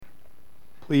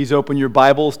Please open your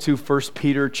Bibles to 1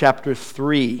 Peter chapter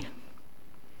 3.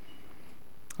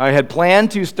 I had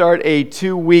planned to start a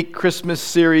 2-week Christmas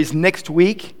series next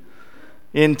week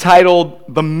entitled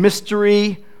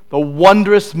The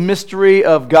Wondrous Mystery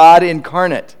of God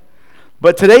Incarnate.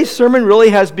 But today's sermon really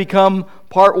has become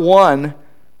part 1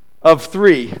 of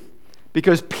 3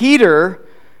 because Peter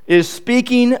is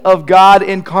speaking of God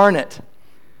incarnate,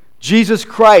 Jesus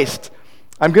Christ.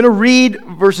 I'm going to read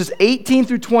verses 18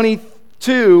 through 22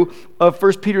 of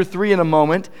 1 Peter 3 in a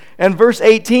moment. And verse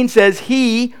 18 says,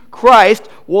 He, Christ,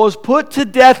 was put to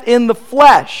death in the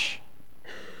flesh.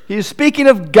 He is speaking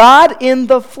of God in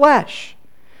the flesh.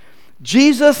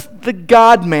 Jesus, the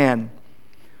God-man,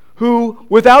 who,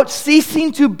 without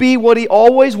ceasing to be what he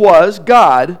always was,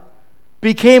 God,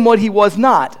 became what he was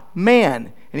not,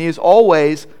 man. And he is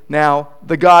always now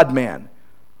the God-man.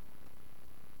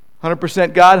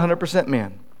 100% God, 100%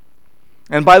 man.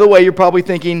 And by the way, you're probably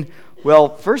thinking, well,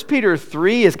 1 Peter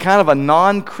 3 is kind of a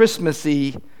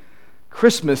non-Christmassy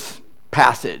Christmas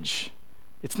passage.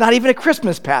 It's not even a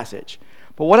Christmas passage.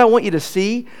 But what I want you to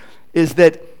see is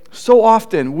that so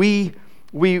often we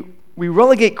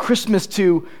relegate Christmas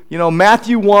to,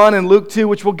 Matthew 1 and Luke 2,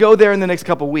 which we'll go there in the next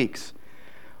couple weeks.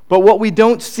 But what we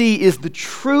don't see is the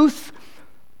truth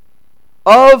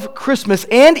of Christmas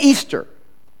and Easter,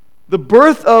 the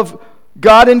birth of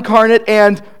God incarnate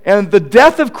and the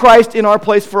death of Christ in our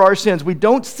place for our sins. We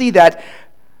don't see that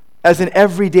as an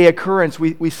everyday occurrence.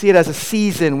 We see it as a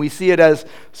season. We see it as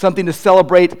something to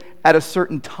celebrate at a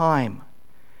certain time.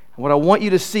 And what I want you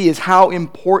to see is how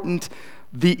important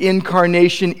the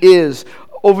incarnation is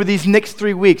over these next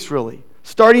 3 weeks, really.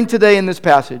 Starting today in this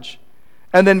passage,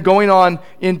 and then going on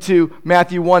into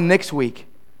Matthew 1 next week.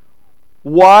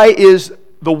 Why is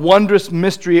the wondrous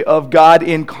mystery of God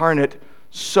incarnate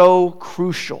so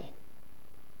crucial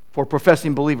for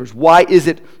professing believers? Why is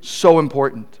it so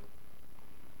important?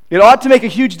 It ought to make a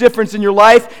huge difference in your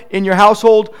life, in your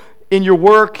household, in your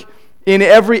work, in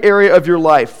every area of your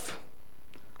life.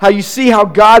 How you see how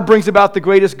God brings about the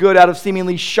greatest good out of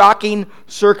seemingly shocking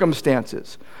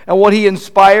circumstances, and what He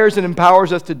inspires and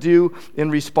empowers us to do in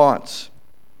response.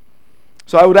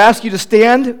 So I would ask you to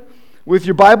stand with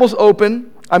your Bibles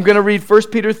open. I'm going to read 1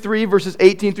 Peter 3, verses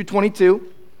 18 through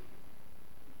 22.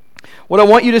 What I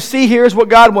want you to see here is what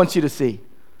God wants you to see.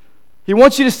 He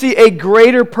wants you to see a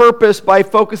greater purpose by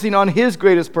focusing on His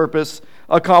greatest purpose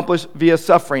accomplished via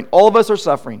suffering. All of us are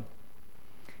suffering.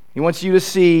 He wants you to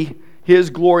see His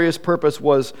glorious purpose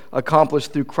was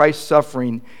accomplished through Christ's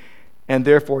suffering, and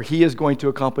therefore He is going to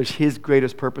accomplish His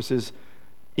greatest purposes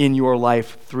in your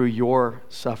life through your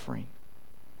suffering.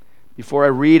 Before I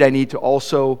read, I need to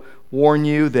also warn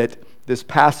you that this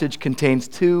passage contains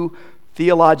 2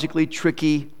 theologically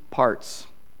tricky parts.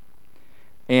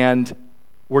 And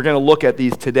we're going to look at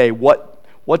these today.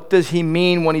 What does he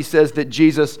mean when he says that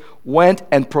Jesus went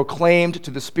and proclaimed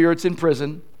to the spirits in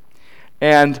prison?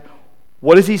 And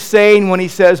what is he saying when he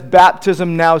says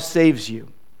baptism now saves you?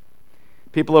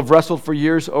 People have wrestled for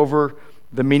years over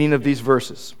the meaning of these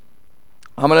verses.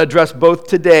 I'm going to address both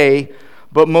today,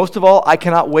 but most of all, I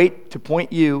cannot wait to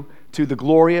point you to the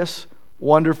glorious,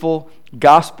 wonderful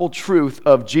gospel truth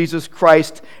of Jesus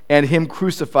Christ and Him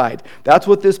crucified. That's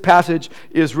what this passage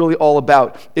is really all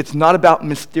about. It's not about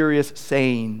mysterious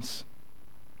sayings.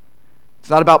 It's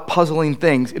not about puzzling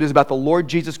things. It is about the Lord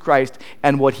Jesus Christ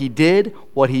and what He did,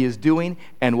 what He is doing,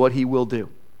 and what He will do.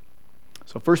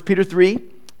 So 1 Peter 3,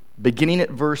 beginning at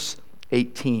verse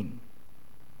 18.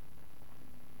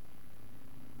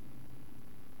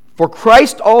 For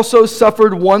Christ also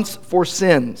suffered once for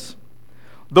sins,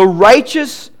 the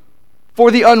righteous for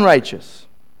the unrighteous,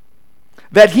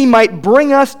 that He might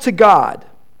bring us to God,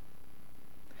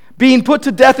 being put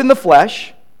to death in the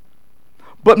flesh,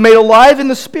 but made alive in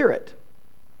the Spirit,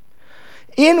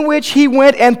 in which He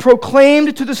went and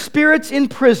proclaimed to the spirits in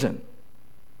prison,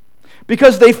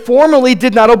 because they formerly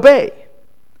did not obey,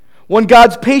 when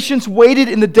God's patience waited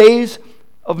in the days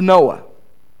of Noah,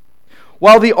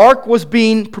 while the ark was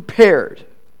being prepared,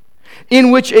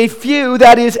 in which a few,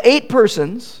 that is 8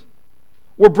 persons,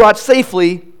 were brought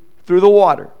safely through the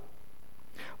water.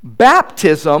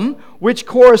 Baptism, which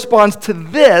corresponds to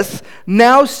this,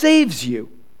 now saves you,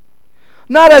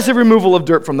 not as a removal of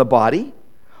dirt from the body,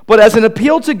 but as an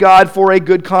appeal to God for a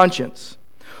good conscience,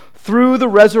 through the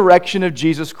resurrection of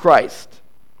Jesus Christ,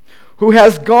 who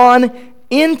has gone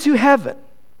into heaven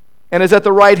and is at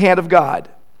the right hand of God,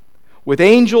 with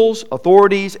angels,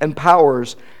 authorities, and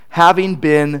powers having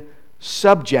been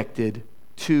subjected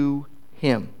to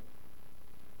Him.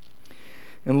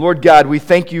 And Lord God, we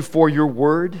thank you for your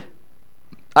word.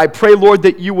 I pray, Lord,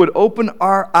 that you would open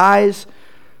our eyes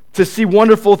to see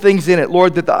wonderful things in it.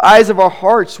 Lord, that the eyes of our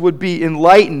hearts would be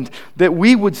enlightened, that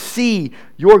we would see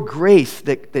your grace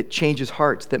that changes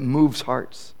hearts, that moves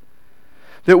hearts.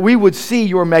 That we would see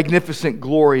your magnificent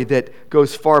glory that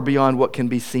goes far beyond what can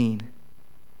be seen.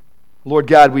 Lord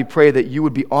God, we pray that you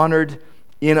would be honored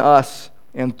in us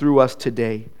and through us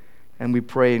today. And we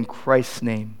pray in Christ's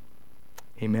name.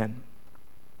 Amen.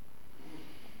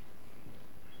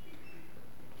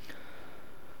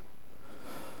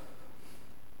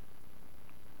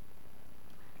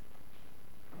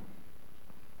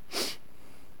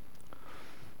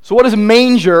 So what does a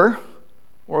manger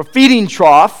or a feeding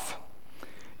trough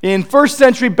in first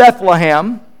century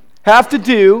Bethlehem have to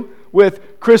do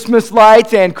with Christmas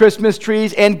lights and Christmas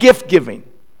trees and gift giving?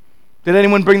 Did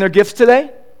anyone bring their gifts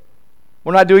today?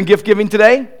 We're not doing gift giving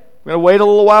today? We're going to wait a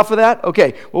little while for that?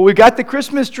 Okay. Well, we've got the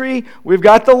Christmas tree, we've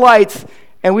got the lights,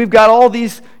 and we've got all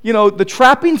these, the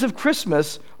trappings of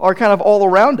Christmas are kind of all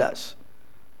around us.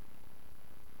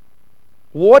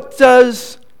 What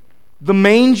does the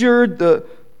manger,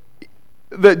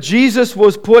 that Jesus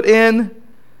was put in,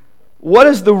 what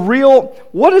does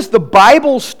the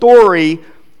Bible story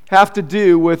have to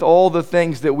do with all the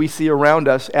things that we see around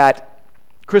us at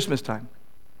Christmas time?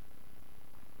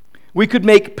 We could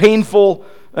make painful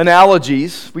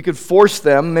analogies. We could force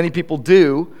them. Many people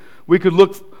do. We could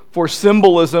look for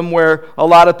symbolism where a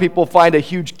lot of people find a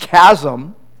huge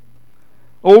chasm.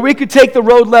 Or we could take the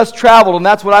road less traveled, and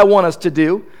that's what I want us to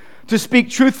do. To speak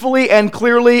truthfully and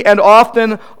clearly and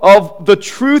often of the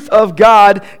truth of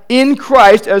God in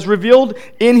Christ as revealed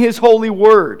in His holy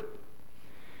word.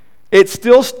 It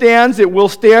still stands, it will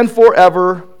stand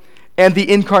forever, and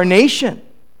the incarnation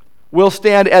will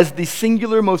stand as the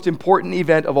singular most important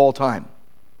event of all time.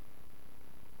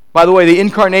 By the way, the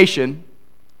incarnation,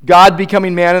 God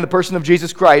becoming man in the person of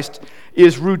Jesus Christ,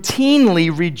 is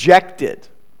routinely rejected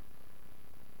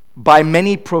by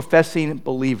many professing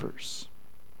believers.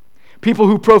 People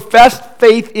who profess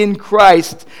faith in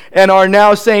Christ and are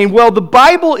now saying, well, the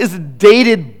Bible is a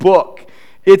dated book.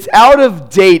 It's out of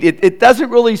date. It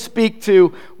doesn't really speak to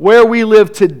where we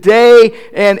live today.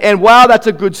 And wow, that's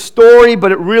a good story,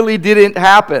 but it really didn't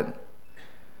happen.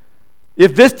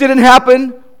 If this didn't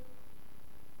happen,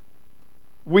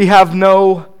 we have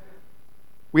no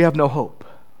hope.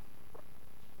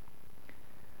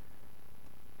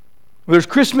 There's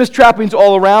Christmas trappings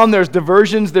all around. There's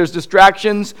diversions. There's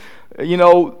distractions.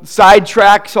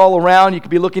 Sidetracks all around. You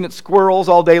could be looking at squirrels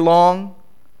all day long.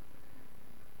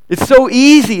 It's so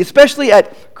easy, especially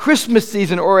at Christmas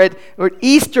season or at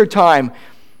Easter time.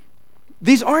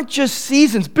 These aren't just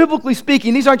seasons. Biblically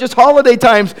speaking, these aren't just holiday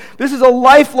times. This is a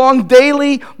lifelong,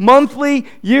 daily, monthly,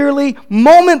 yearly,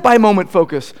 moment-by-moment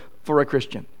focus for a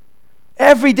Christian.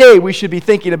 Every day we should be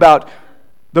thinking about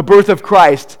the birth of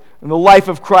Christ and the life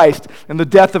of Christ and the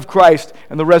death of Christ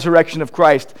and the resurrection of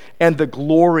Christ and the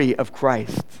glory of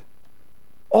Christ.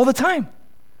 All the time.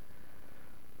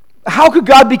 How could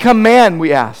God become man,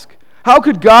 we ask? How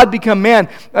could God become man?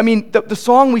 I mean, the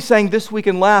song we sang this week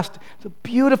and last, it's a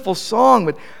beautiful song,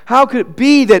 but how could it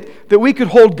be that we could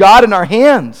hold God in our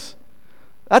hands?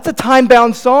 That's a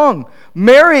time-bound song.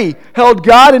 Mary held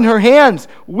God in her hands.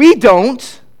 We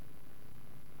don't.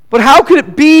 But how could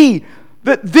it be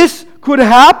that this could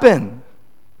happen?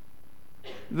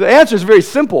 The answer is very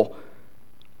simple.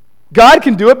 God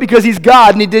can do it because He's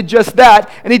God, and He did just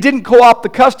that, and He didn't co-opt the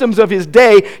customs of His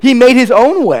day. He made His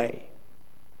own way.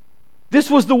 This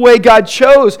was the way God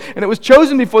chose, and it was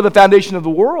chosen before the foundation of the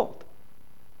world.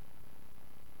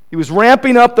 He was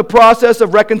ramping up the process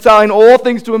of reconciling all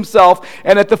things to Himself,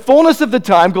 and at the fullness of the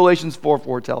time, Galatians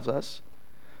 4:4 tells us,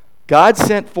 God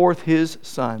sent forth His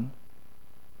Son,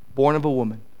 born of a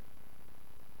woman,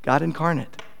 God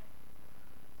incarnate.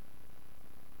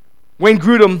 Wayne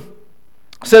Grudem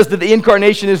says that the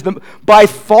incarnation is by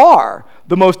far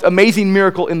the most amazing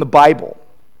miracle in the Bible.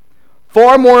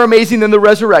 Far more amazing than the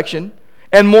resurrection,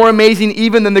 and more amazing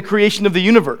even than the creation of the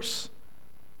universe.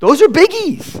 Those are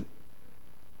biggies.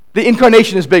 The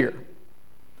incarnation is bigger.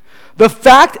 The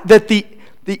fact that the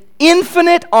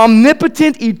infinite,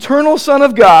 omnipotent, eternal Son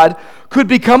of God could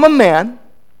become a man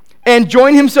and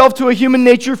join Himself to a human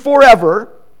nature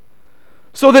forever,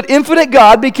 so that infinite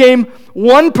God became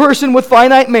one person with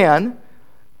finite man,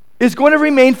 is going to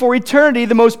remain for eternity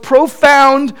the most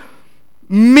profound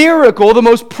miracle, the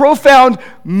most profound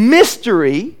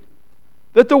mystery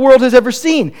that the world has ever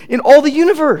seen in all the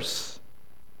universe.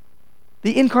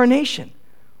 The incarnation.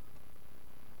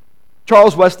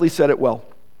 Charles Wesley said it well.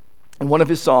 In one of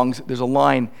his songs, there's a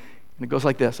line, and it goes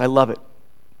like this. I love it.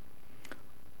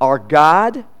 Our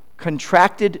God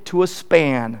contracted to a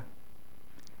span,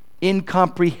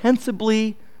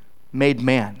 incomprehensibly made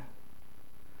man.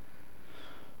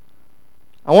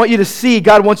 I want you to see,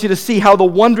 God wants you to see how the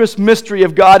wondrous mystery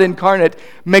of God incarnate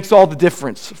makes all the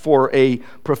difference for a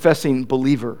professing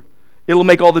believer. It'll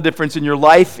make all the difference in your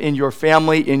life, in your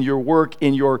family, in your work,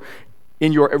 in your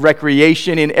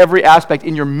recreation, in every aspect,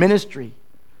 in your ministry.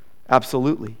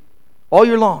 Absolutely. All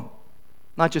year long,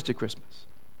 not just at Christmas.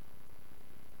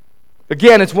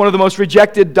 Again, it's one of the most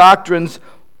rejected doctrines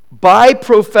by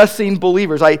professing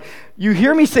believers. You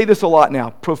hear me say this a lot now,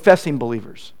 professing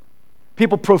believers.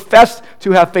 People profess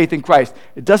to have faith in Christ.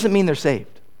 It doesn't mean they're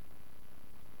saved.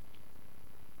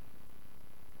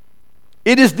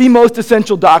 It is the most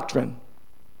essential doctrine.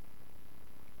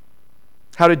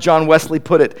 How did John Wesley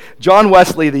put it? John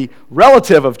Wesley, the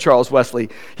relative of Charles Wesley,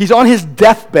 he's on his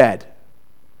deathbed.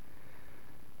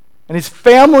 And his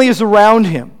family is around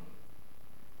him.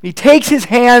 He takes his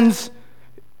hands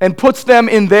and puts them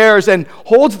in theirs and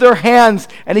holds their hands,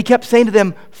 and he kept saying to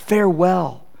them,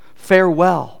 "Farewell,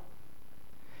 farewell."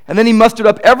 And then he mustered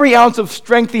up every ounce of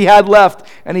strength he had left,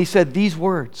 and he said these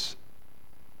words,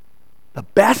 "The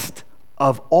best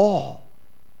of all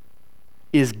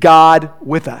is God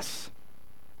with us."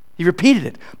 He repeated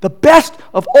it. The best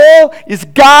of all is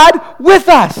God with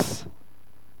us.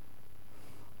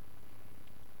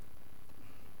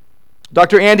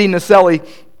 Dr. Andy Naselli,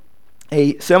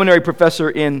 a seminary professor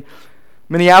in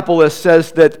Minneapolis,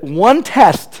 says that one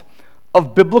test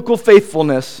of biblical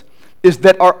faithfulness is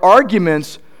that our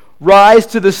arguments rise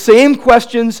to the same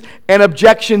questions and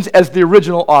objections as the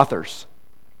original authors.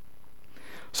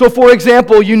 So, for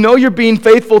example, you know you're being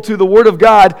faithful to the Word of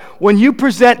God when you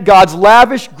present God's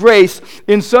lavish grace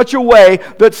in such a way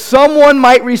that someone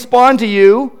might respond to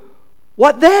you,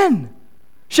 "What then?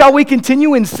 Shall we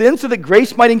continue in sin so that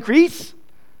grace might increase?"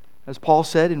 As Paul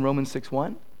said in Romans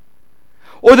 6:1.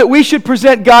 Or that we should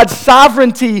present God's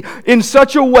sovereignty in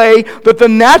such a way that the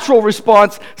natural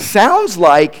response sounds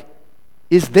like,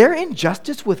 "Is there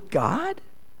injustice with God?"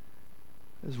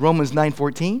 As Romans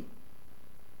 9:14.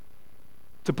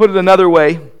 To put it another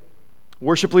way,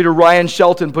 worship leader Ryan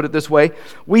Shelton put it this way: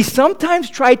 we sometimes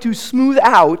try to smooth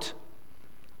out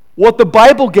what the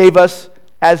Bible gave us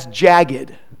as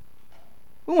jagged.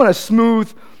 We want to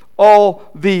smooth all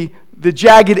the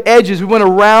jagged edges. We want to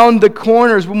round the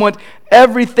corners. We want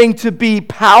everything to be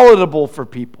palatable for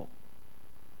people.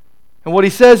 And what he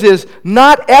says is,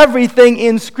 not everything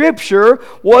in Scripture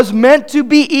was meant to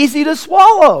be easy to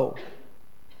swallow.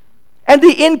 And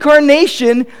the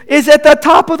incarnation is at the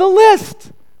top of the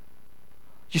list.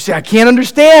 You say, "I can't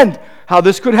understand how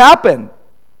this could happen."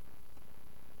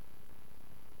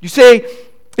 You say,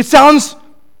 "It sounds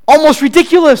almost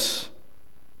ridiculous."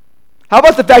 How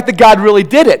about the fact that God really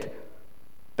did it?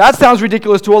 That sounds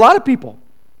ridiculous to a lot of people.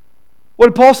 What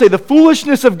did Paul say? The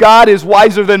foolishness of God is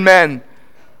wiser than men.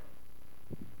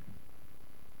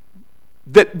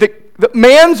 That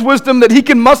man's wisdom that he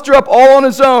can muster up all on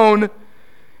his own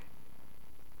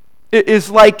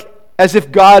is like as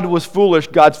if God was foolish,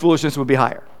 God's foolishness would be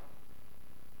higher.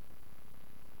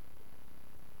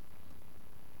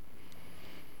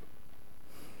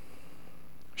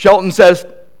 Shelton says,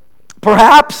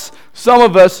 perhaps some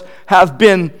of us have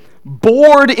been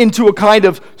bored into a kind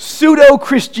of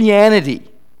pseudo-Christianity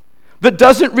that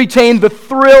doesn't retain the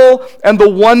thrill and the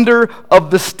wonder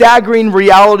of the staggering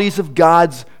realities of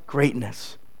God's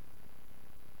greatness.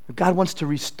 God wants to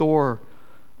restore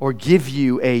or give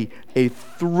you a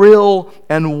thrill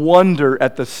and wonder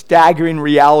at the staggering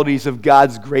realities of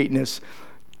God's greatness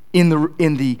in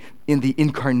the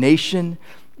incarnation,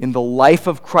 in the life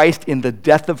of Christ, in the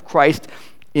death of Christ,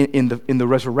 in the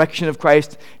resurrection of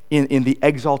Christ, in the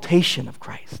exaltation of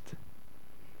Christ.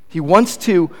 He wants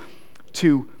to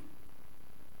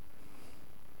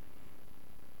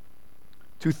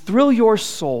thrill your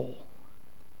soul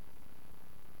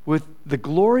with the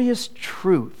glorious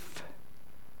truth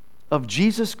of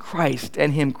Jesus Christ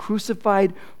and Him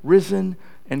crucified, risen,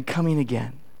 and coming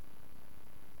again.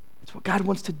 It's what God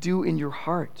wants to do in your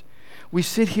heart. We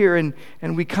sit here and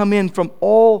we come in from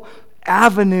all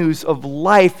avenues of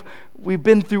life. We've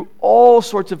been through all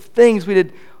sorts of things. We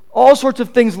did all sorts of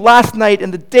things last night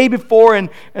and the day before and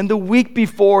the week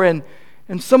before, and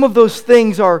some of those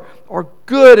things are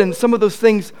good and some of those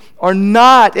things are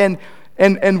not, and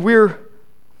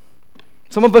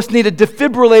some of us need a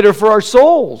defibrillator for our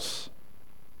souls.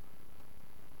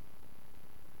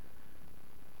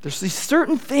 There's these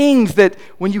certain things that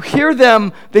when you hear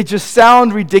them, they just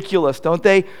sound ridiculous, don't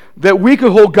they? That we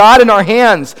could hold God in our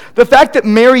hands. The fact that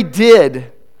Mary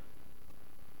did,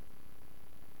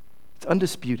 it's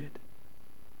undisputed.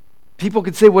 People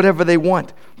can say whatever they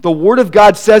want. The Word of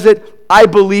God says it. I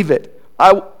believe it.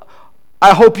 I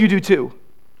hope you do too.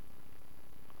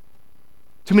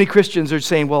 Too many Christians are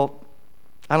saying, well,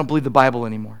 I don't believe the Bible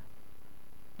anymore.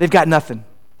 They've got nothing.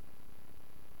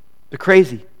 They're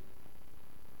crazy.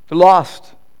 They're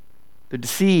lost. They're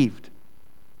deceived.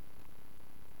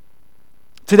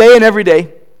 Today and every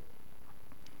day,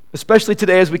 especially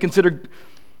today as we consider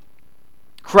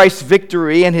Christ's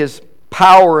victory and his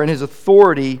power and his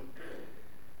authority,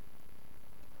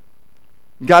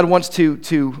 God wants to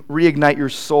reignite your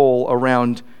soul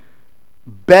around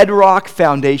bedrock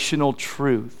foundational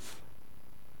truth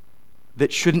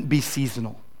that shouldn't be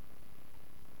seasonal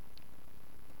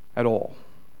at all.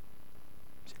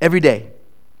 Every day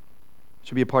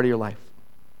should be a part of your life.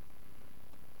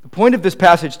 The point of this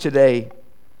passage today,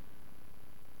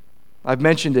 I've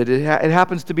mentioned it, it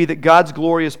happens to be that God's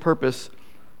glorious purpose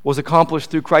was accomplished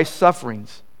through Christ's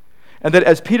sufferings. And that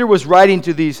as Peter was writing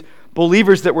to these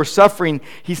believers that were suffering,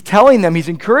 he's telling them, he's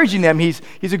encouraging them, he's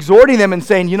exhorting them and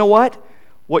saying, you know what?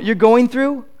 What you're going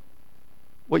through,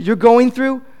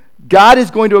 God is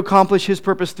going to accomplish his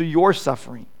purpose through your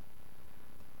suffering.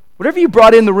 Whatever you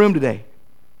brought in the room today,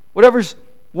 whatever's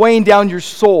weighing down your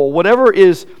soul, whatever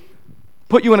is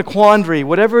put you in a quandary,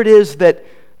 whatever it is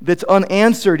that's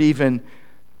unanswered even,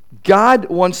 God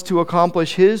wants to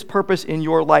accomplish his purpose in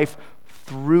your life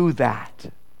through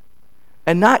that.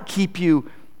 And not keep you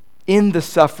in the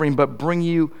suffering, but bring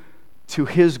you to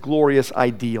his glorious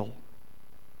ideal.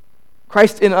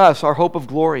 Christ in us, our hope of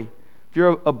glory. If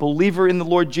you're a believer in the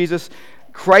Lord Jesus,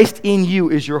 Christ in you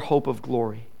is your hope of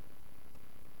glory.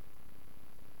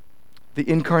 The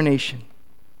incarnation.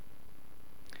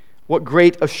 What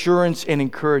great assurance and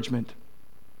encouragement.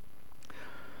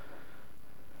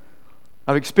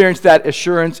 I've experienced that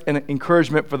assurance and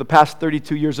encouragement for the past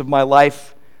 32 years of my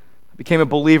life. I became a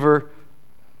believer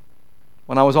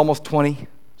when I was almost 20.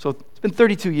 So it's been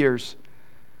 32 years.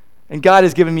 And God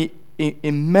has given me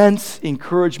immense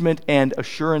encouragement and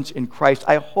assurance in Christ.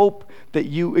 I hope that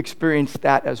you experience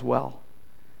that as well.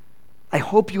 I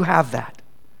hope you have that.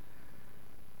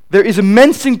 There is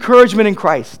immense encouragement in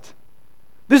Christ.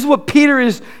 This is what Peter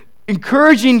is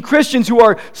encouraging Christians who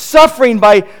are suffering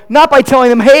by, not by telling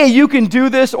them, hey, you can do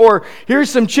this, or here's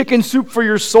some chicken soup for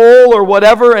your soul, or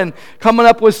whatever, and coming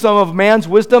up with some of man's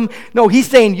wisdom. No, he's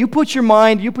saying, you put your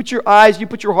mind, you put your eyes, you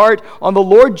put your heart on the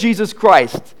Lord Jesus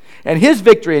Christ, and his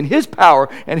victory, and his power,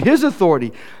 and his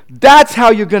authority. That's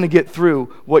how you're going to get through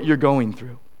what you're going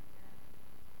through.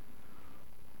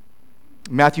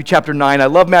 Matthew chapter 9, I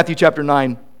love Matthew chapter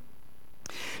 9.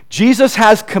 Jesus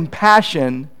has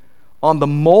compassion on the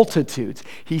multitudes.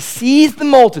 He sees the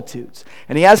multitudes,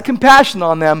 and he has compassion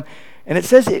on them, and it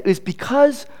says it is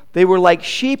because they were like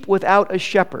sheep without a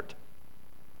shepherd.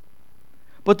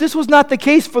 But this was not the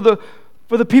case for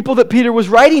the people that Peter was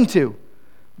writing to.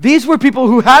 These were people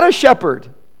who had a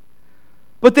shepherd,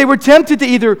 but they were tempted to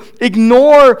either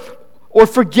ignore or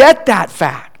forget that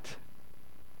fact.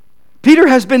 Peter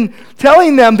has been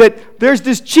telling them that there's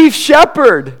this chief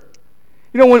shepherd.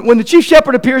 You know, when the chief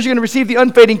shepherd appears, you're going to receive the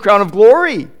unfading crown of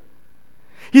glory.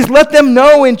 He's let them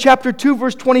know in chapter 2,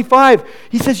 verse 25.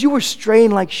 He says, you were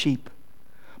straying like sheep,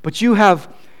 but you have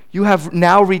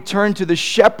now returned to the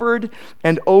shepherd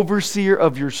and overseer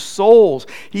of your souls.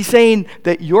 He's saying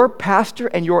that your pastor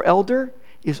and your elder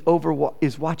is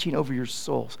watching over your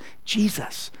souls.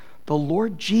 Jesus, the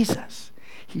Lord Jesus,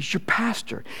 he's your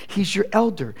pastor, he's your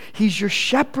elder, he's your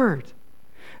shepherd.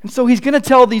 And so he's going to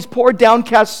tell these poor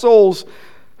downcast souls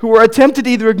who are tempted to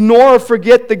either ignore or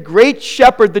forget the great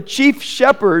shepherd, the chief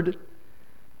shepherd,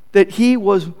 that he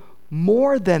was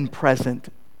more than present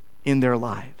in their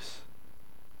lives.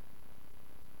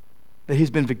 That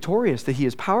he's been victorious, that he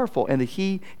is powerful, and that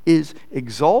he is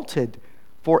exalted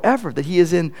forever, that he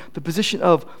is in the position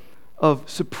of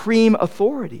supreme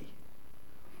authority.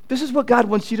 This is what God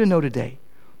wants you to know today.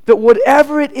 That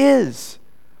whatever it is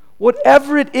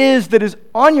that is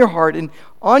on your heart and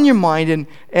on your mind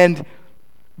and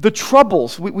the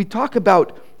troubles, we talk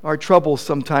about our troubles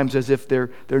sometimes as if they're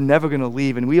never going to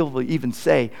leave, and we'll even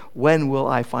say, when will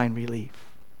I find relief?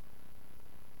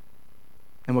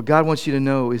 And what God wants you to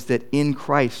know is that in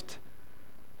Christ,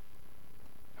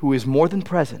 who is more than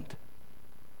present,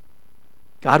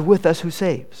 God with us who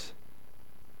saves,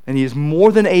 and he is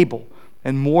more than able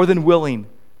and more than willing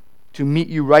to meet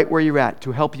you right where you're at,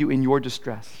 to help you in your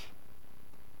distress.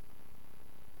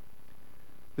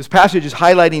 This passage is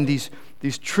highlighting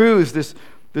these truths,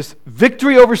 this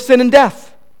victory over sin and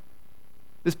death,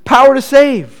 this power to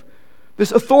save,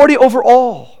 this authority over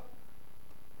all.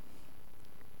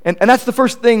 And that's the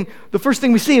first thing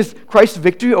we see is Christ's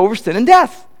victory over sin and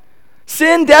death.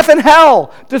 Sin, death, and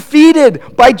hell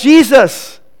defeated by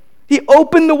Jesus. He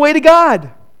opened the way to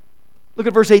God. Look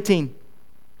at verse 18.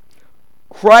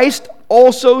 Christ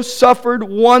also suffered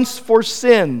once for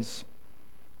sins.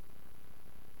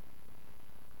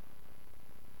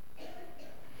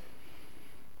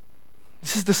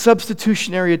 This is the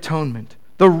substitutionary atonement.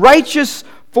 The righteous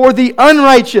for the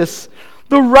unrighteous.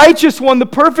 The righteous one, the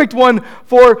perfect one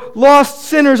for lost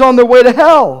sinners on their way to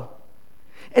hell.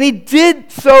 And he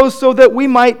did so that we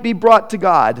might be brought to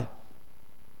God.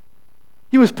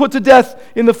 He was put to death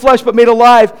in the flesh, but made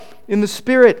alive in the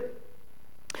spirit.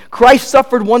 Christ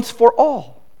suffered once for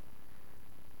all.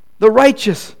 The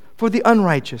righteous for the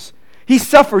unrighteous. He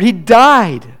suffered. He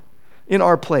died in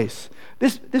our place.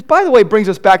 This, by the way, brings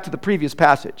us back to the previous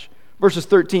passage, verses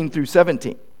 13 through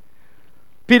 17.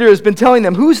 Peter has been telling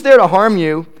them, who's there to harm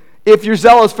you if you're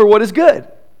zealous for what is good?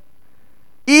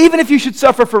 Even if you should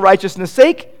suffer for righteousness'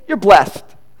 sake, you're blessed.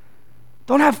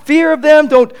 Don't have fear of them.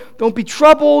 Don't be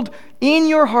troubled. In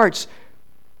your hearts,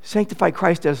 sanctify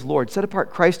Christ as Lord. Set apart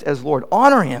Christ as Lord.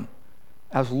 Honor him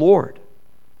as Lord,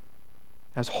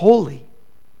 as holy,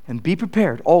 and be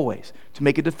prepared always to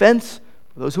make a defense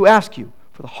for those who ask you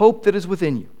for the hope that is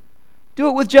within you. Do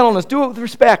it with gentleness. Do it with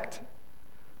respect.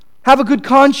 Have a good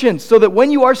conscience so that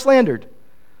when you are slandered,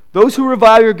 those who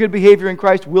revile your good behavior in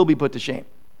Christ will be put to shame.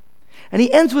 And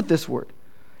he ends with this word.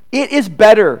 It is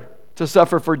better to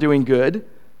suffer for doing good,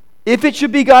 if it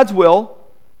should be God's will,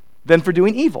 than for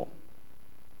doing evil.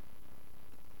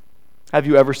 Have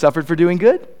you ever suffered for doing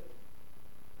good?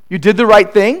 You did the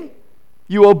right thing.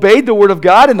 You obeyed the word of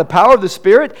God and the power of the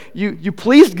Spirit. You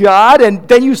pleased God and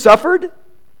then you suffered.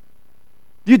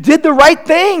 You did the right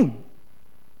thing.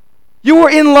 You were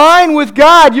in line with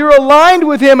God. You're aligned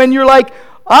with him and you're like,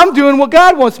 I'm doing what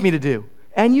God wants me to do.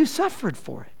 And you suffered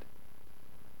for it.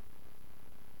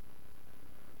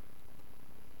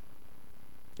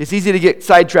 It's easy to get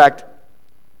sidetracked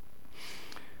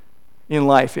in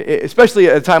life, especially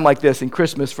at a time like this in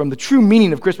Christmas, from the true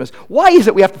meaning of Christmas. Why is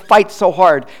it we have to fight so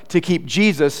hard to keep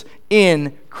Jesus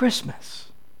in Christmas?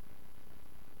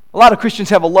 A lot of Christians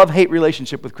have a love-hate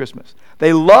relationship with Christmas.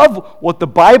 They love what the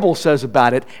Bible says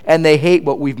about it, and they hate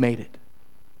what we've made it.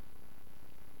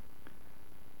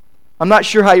 I'm not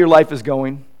sure how your life is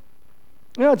going.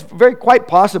 You know, it's very quite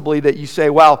possibly that you say,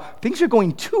 wow, things are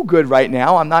going too good right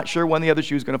now. I'm not sure when the other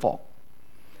shoe is going to fall.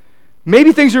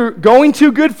 Maybe things are going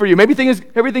too good for you. Maybe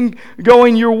everything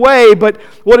going your way. But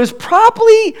what is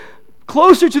probably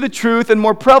closer to the truth and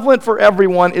more prevalent for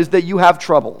everyone is that you have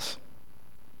troubles.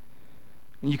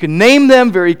 And you can name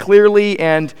them very clearly,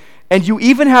 and you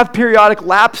even have periodic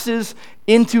lapses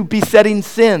into besetting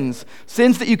sins.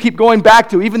 Sins that you keep going back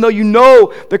to, even though you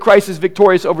know that Christ is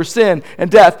victorious over sin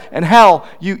and death and hell.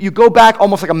 You go back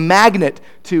almost like a magnet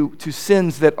to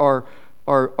sins that are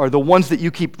the ones that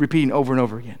you keep repeating over and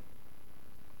over again.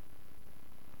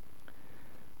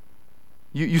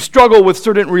 You struggle with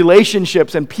certain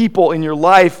relationships and people in your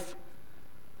life.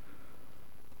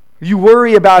 You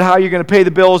worry about how you're going to pay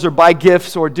the bills or buy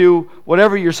gifts or do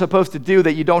whatever you're supposed to do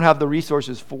that you don't have the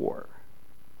resources for.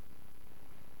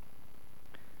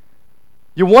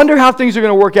 You wonder how things are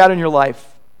going to work out in your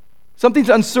life. Something's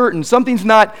uncertain. Something's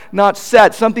not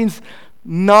set. Something's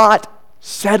not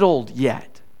settled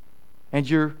yet. And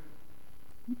you're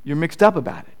mixed up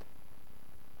about it.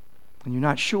 And you're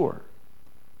not sure.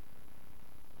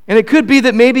 And it could be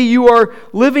that maybe you are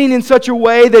living in such a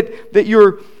way that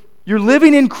you're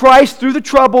living in Christ through the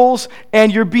troubles,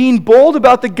 and you're being bold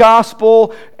about the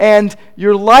gospel, and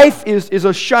your life is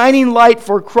a shining light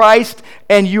for Christ,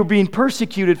 and you're being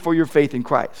persecuted for your faith in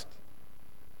Christ.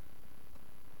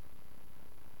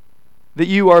 That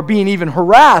you are being even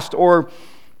harassed or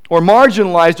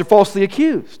marginalized or falsely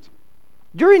accused.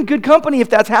 You're in good company if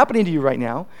that's happening to you right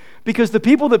now, because the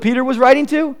people that Peter was writing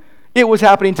to, it was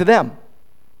happening to them.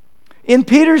 In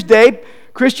Peter's day,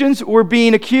 Christians were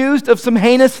being accused of some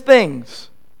heinous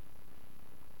things.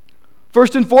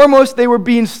 First and foremost, they were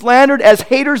being slandered as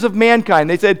haters of mankind.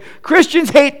 They said,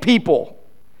 Christians hate people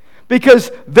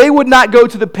because they would not go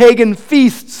to the pagan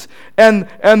feasts and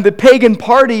the pagan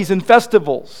parties and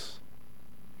festivals.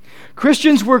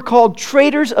 Christians were called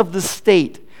traitors of the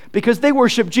state because they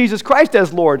worshiped Jesus Christ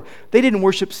as Lord. They didn't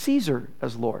worship Caesar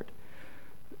as Lord.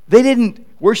 They didn't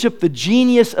worship the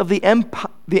genius of the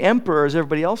emperor as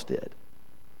everybody else did.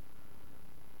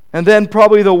 And then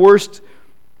probably the worst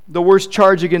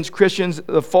charge against Christians,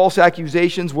 the false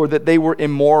accusations, were that they were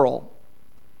immoral.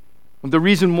 And the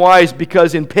reason why is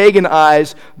because in pagan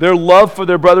eyes, their love for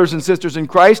their brothers and sisters in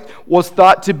Christ was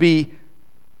thought to be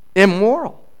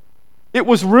immoral. It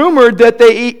was rumored that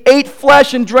they ate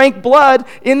flesh and drank blood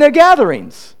in their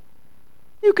gatherings.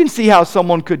 You can see how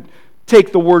someone could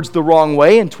take the words the wrong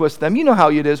way and twist them. You know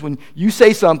how it is when you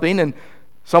say something and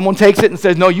Someone takes it and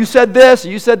says, no, you said this, or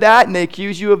you said that, and they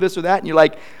accuse you of this or that, and you're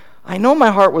like, I know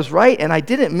my heart was right, and I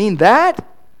didn't mean that.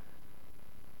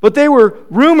 But they were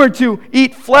rumored to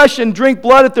eat flesh and drink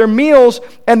blood at their meals,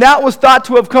 and that was thought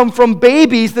to have come from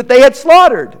babies that they had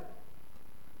slaughtered.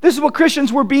 This is what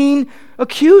Christians were being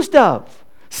accused of,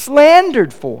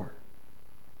 slandered for,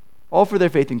 all for their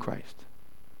faith in Christ.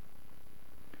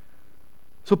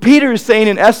 So Peter is saying,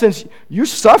 in essence, you're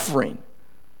suffering,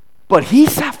 but he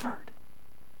suffered.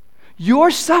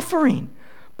 You're suffering,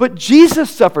 but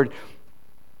Jesus suffered.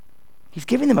 He's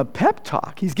giving them a pep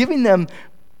talk. He's giving them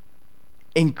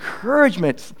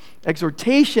encouragement,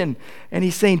 exhortation, and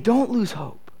he's saying, don't lose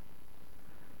hope.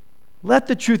 Let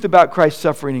the truth about Christ's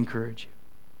suffering encourage you.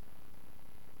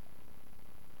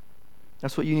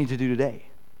 That's what you need to do today.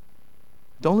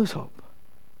 Don't lose hope.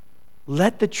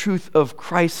 Let the truth of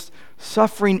Christ's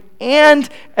suffering and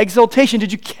exaltation.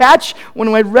 Did you catch when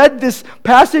I read this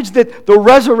passage that the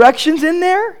resurrection's in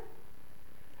there?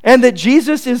 And that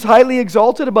Jesus is highly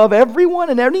exalted above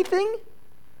everyone and anything?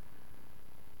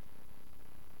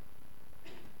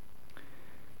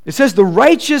 It says the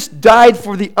righteous died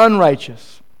for the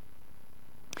unrighteous.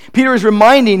 Peter is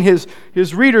reminding his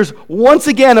readers once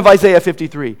again of Isaiah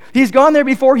 53. He's gone there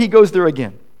before, he goes there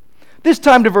again. This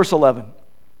time to verse 11.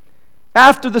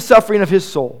 After the suffering of his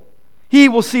soul, he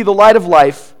will see the light of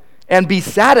life and be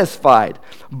satisfied.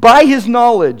 By his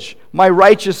knowledge, my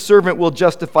righteous servant will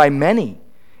justify many,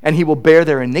 and he will bear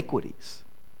their iniquities.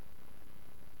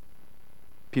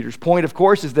 Peter's point, of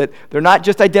course, is that they're not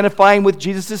just identifying with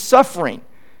Jesus' suffering,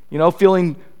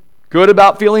 feeling good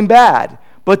about feeling bad,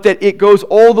 but that it goes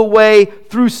all the way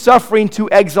through suffering to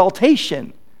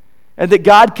exaltation, and that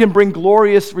God can bring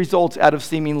glorious results out of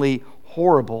seemingly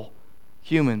horrible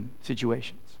human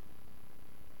situations.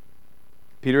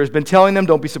 Peter has been telling them,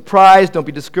 don't be surprised, don't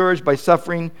be discouraged by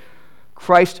suffering.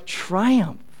 Christ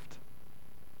triumphed.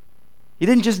 He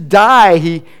didn't just die,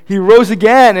 he rose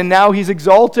again, and now he's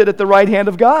exalted at the right hand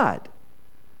of God.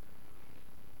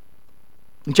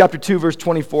 In chapter 2, verse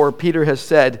 24, Peter has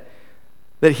said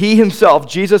that he himself,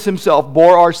 Jesus himself,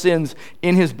 bore our sins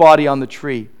in his body on the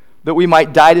tree, that we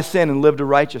might die to sin and live to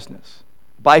righteousness.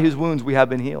 By his wounds we have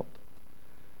been healed.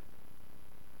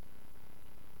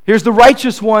 Here's the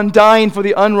righteous one dying for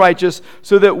the unrighteous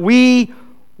so that we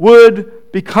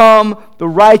would become the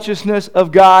righteousness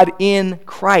of God in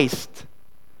Christ.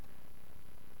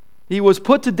 He was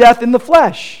put to death in the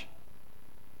flesh.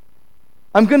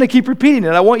 I'm going to keep repeating it.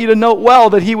 I want you to note well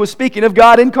that he was speaking of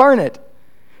God incarnate.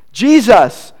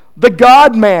 Jesus, the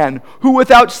God-man, who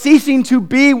without ceasing to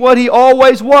be what he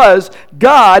always was,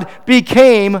 God,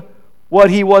 became what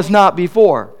he was not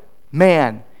before,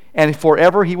 man. And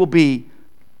forever he will be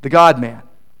the God-man.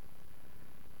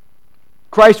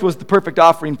 Christ was the perfect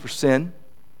offering for sin.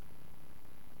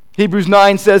 Hebrews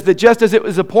 9 says that just as it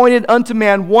was appointed unto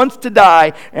man once to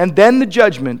die and then the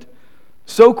judgment,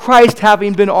 so Christ,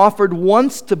 having been offered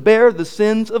once to bear the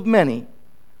sins of many,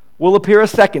 will appear a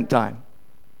second time.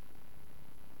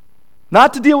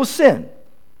 Not to deal with sin,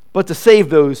 but to save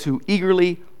those who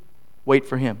eagerly wait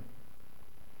for him.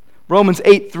 Romans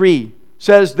 8:3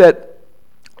 says that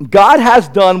God has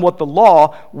done what the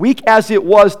law, weak as it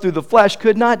was through the flesh,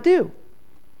 could not do.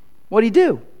 What did he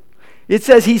do? It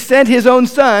says he sent his own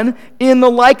son in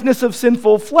the likeness of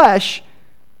sinful flesh,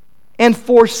 and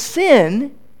for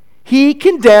sin, he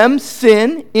condemned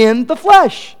sin in the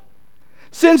flesh.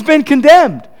 Sin's been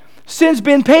condemned. Sin's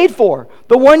been paid for.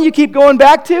 The one you keep going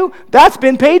back to, that's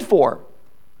been paid for.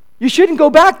 You shouldn't go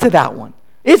back to that one.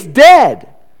 It's dead.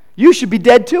 You should be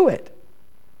dead to it.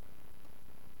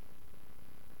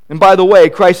 And by the way,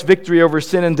 Christ's victory over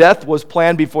sin and death was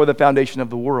planned before the foundation of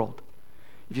the world.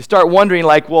 If you start wondering,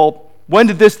 when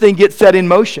did this thing get set in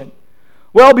motion?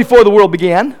 Well, before the world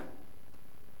began.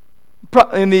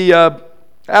 In the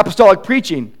apostolic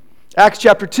preaching, Acts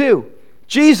chapter 2,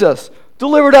 Jesus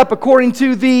delivered up according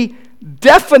to the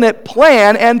definite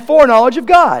plan and foreknowledge of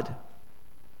God.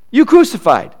 You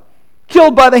crucified,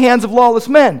 killed by the hands of lawless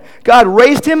men. God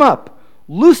raised him up,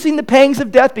 loosing the pangs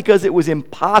of death because it was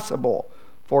impossible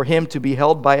for him to be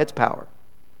held by its power.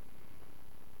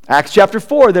 Acts chapter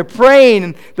 4, they're praying,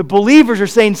 and the believers are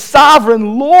saying,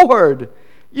 Sovereign Lord,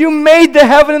 you made the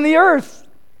heaven and the earth.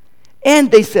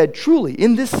 And they said, truly,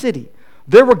 in this city,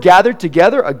 there were gathered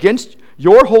together against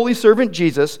your holy servant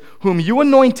Jesus, whom you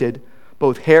anointed,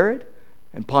 both Herod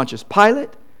and Pontius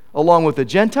Pilate, along with the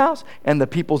Gentiles and the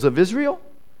peoples of Israel,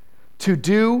 to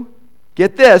do,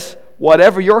 get this,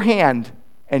 whatever your hand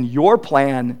and your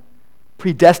plan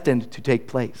predestined to take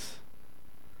place.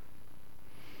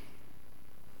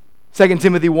 2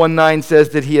 Timothy 1:9 says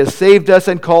that he has saved us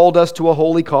and called us to a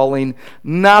holy calling,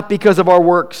 not because of our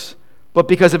works, but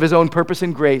because of his own purpose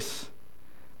and grace,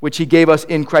 which he gave us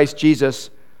in Christ Jesus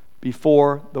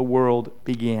before the world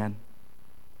began.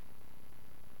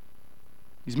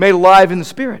 He's made alive in the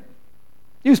Spirit.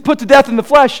 He was put to death in the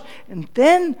flesh, and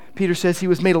then Peter says he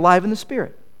was made alive in the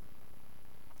Spirit.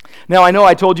 Now, I know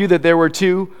I told you that there were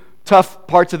two tough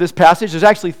parts of this passage. There's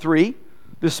actually three.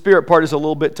 The Spirit part is a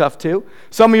little bit tough too.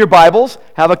 Some of your Bibles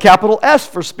have a capital S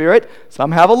for Spirit.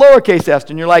 Some have a lowercase s.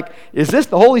 And you're like, is this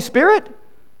the Holy Spirit?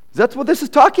 Is that what this is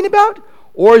talking about?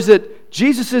 Or is it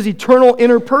Jesus' eternal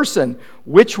inner person?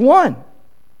 Which one?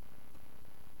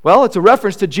 Well, it's a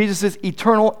reference to Jesus'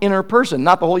 eternal inner person,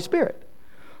 not the Holy Spirit.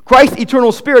 Christ's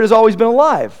eternal spirit has always been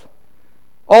alive,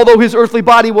 although his earthly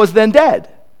body was then dead.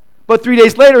 But 3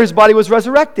 days later, his body was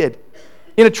resurrected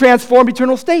in a transformed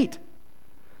eternal state.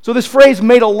 So this phrase,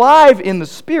 made alive in the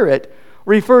Spirit,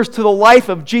 refers to the life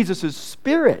of Jesus'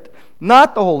 Spirit,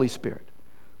 not the Holy Spirit.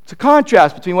 It's a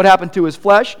contrast between what happened to his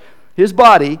flesh, his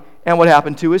body, and what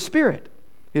happened to his spirit.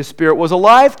 His spirit was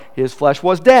alive, his flesh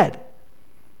was dead.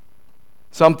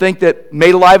 Some think that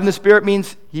made alive in the Spirit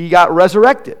means he got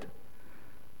resurrected.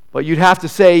 But you'd have to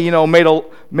say,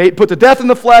 put to death in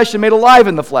the flesh and made alive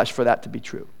in the flesh for that to be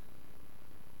true.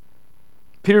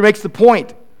 Peter makes the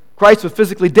point. Christ was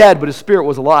physically dead, but his spirit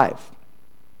was alive.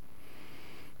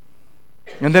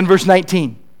 And then verse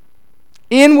 19.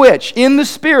 In which, in the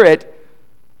Spirit,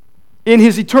 in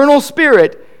his eternal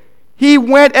spirit, he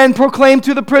went and proclaimed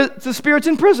to the spirits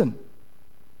in prison.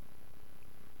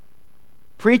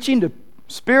 Preaching to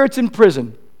spirits in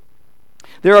prison.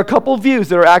 There are a couple of views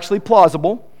that are actually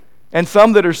plausible, and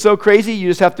some that are so crazy you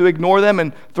just have to ignore them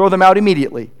and throw them out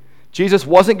immediately. Jesus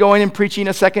wasn't going and preaching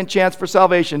a second chance for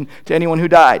salvation to anyone who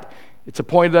died. It's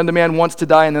appointed unto man once to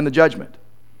die and then the judgment.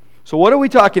 So what are we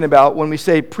talking about when we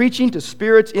say preaching to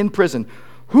spirits in prison?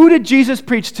 Who did Jesus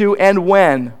preach to and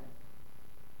when?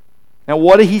 And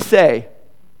what did he say?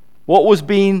 What was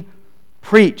being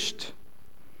preached?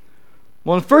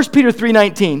 Well, in 1 Peter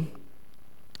 3:19,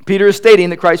 Peter is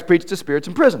stating that Christ preached to spirits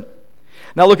in prison.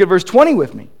 Now look at verse 20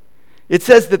 with me. It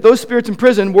says that those spirits in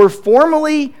prison were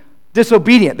formerly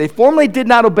disobedient. They formerly did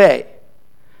not obey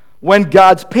when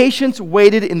God's patience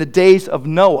waited in the days of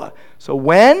Noah. So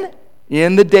when?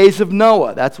 In the days of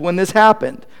Noah. That's when this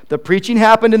happened. The preaching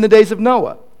happened in the days of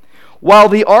Noah. While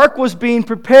the ark was being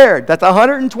prepared. That's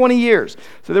 120 years.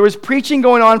 So there was preaching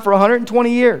going on for 120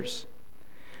 years.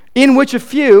 In which a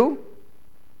few,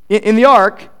 in the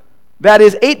ark, that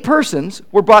is 8 persons,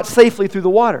 were brought safely through the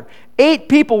water. 8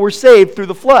 people were saved through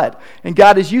the flood. And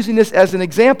God is using this as an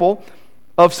example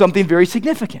of something very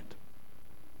significant.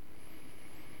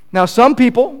 Now, some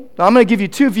people, I'm going to give you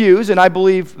 2 views, and I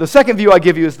believe the second view I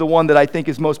give you is the one that I think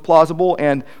is most plausible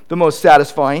and the most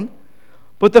satisfying.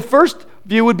 But the first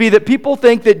view would be that people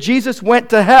think that Jesus went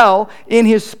to hell in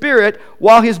his spirit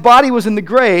while his body was in the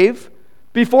grave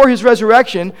before his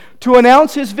resurrection to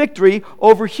announce his victory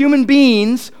over human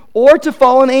beings or to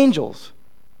fallen angels.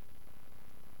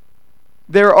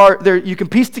 You can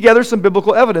piece together some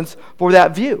biblical evidence for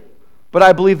that view. But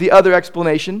I believe the other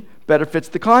explanation better fits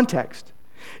the context.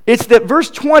 It's that verse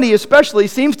 20 especially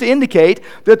seems to indicate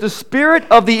that the spirit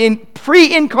of the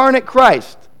pre-incarnate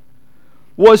Christ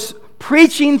was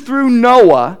preaching through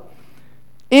Noah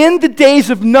in the days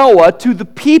of Noah to the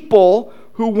people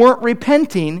who weren't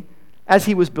repenting as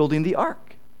he was building the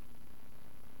ark.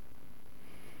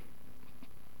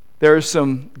 There is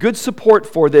some good support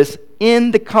for this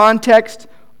in the context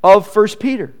of 1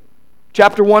 Peter.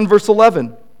 Chapter 1, verse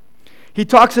 11. He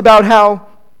talks about how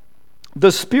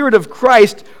the Spirit of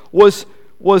Christ was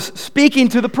speaking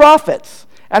to the prophets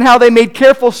and how they made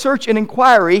careful search and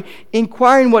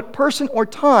inquiring what person or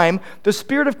time the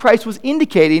Spirit of Christ was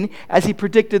indicating as he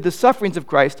predicted the sufferings of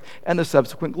Christ and the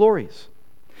subsequent glories.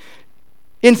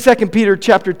 In 2 Peter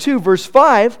chapter 2, verse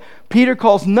 5, Peter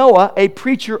calls Noah a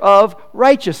preacher of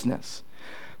righteousness.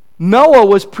 Noah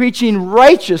was preaching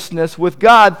righteousness with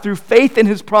God through faith in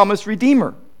his promised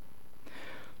Redeemer.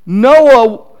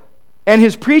 Noah and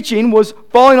his preaching was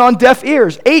falling on deaf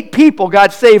ears. 8 people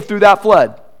got saved through that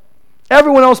flood.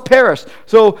 Everyone else perished.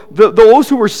 So those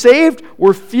who were saved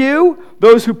were few.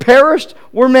 Those who perished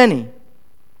were many.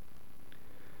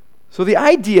 So the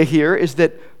idea here is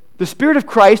that the Spirit of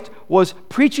Christ was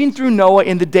preaching through Noah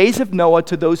in the days of Noah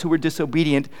to those who were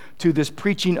disobedient to this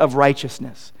preaching of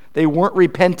righteousness. They weren't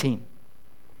repenting.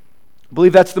 I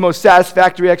believe that's the most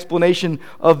satisfactory explanation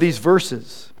of these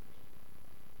verses.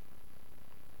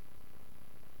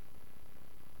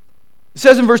 It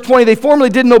says in verse 20, they formerly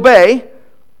didn't obey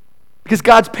because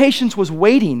God's patience was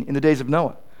waiting in the days of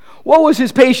Noah. What was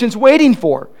his patience waiting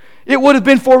for? It would have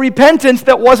been for repentance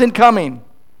that wasn't coming.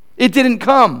 It didn't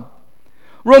come.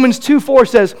 Romans 2:4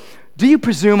 says, "Do you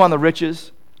presume on the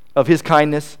riches of his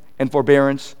kindness and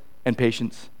forbearance and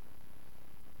patience,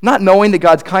 not knowing that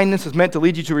God's kindness is meant to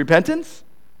lead you to repentance?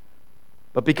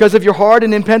 But because of your hard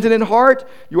and impenitent heart,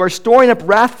 you are storing up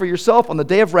wrath for yourself on the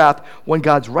day of wrath when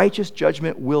God's righteous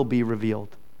judgment will be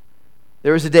revealed."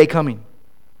 There is a day coming.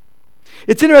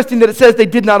 It's interesting that it says they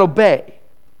did not obey.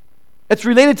 It's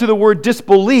related to the word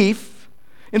disbelief.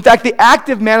 In fact, the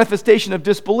active manifestation of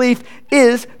disbelief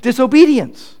is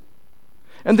disobedience.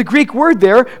 And the Greek word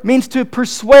there means to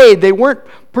persuade. They weren't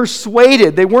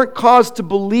persuaded. They weren't caused to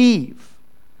believe.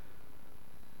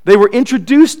 They were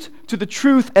introduced to the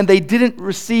truth and they didn't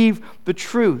receive the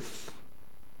truth.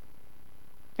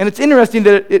 And it's interesting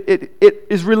that it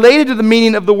is related to the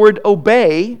meaning of the word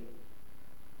obey,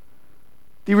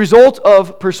 the result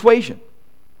of persuasion.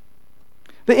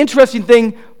 The interesting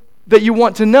thing that you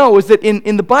want to know is that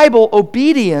in the Bible,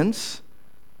 obedience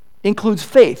includes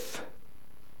faith.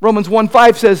 Romans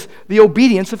 1:5 says the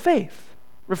obedience of faith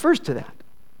refers to that.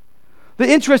 The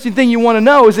interesting thing you want to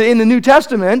know is that in the New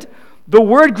Testament, the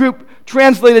word group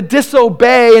translated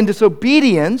disobey and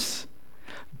disobedience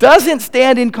doesn't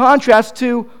stand in contrast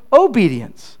to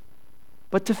obedience,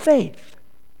 but to faith.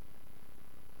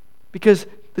 Because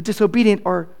the disobedient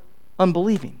are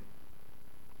unbelieving.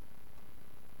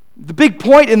 The big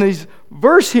point in this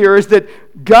verse here is that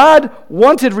God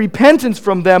wanted repentance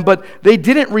from them, but they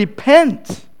didn't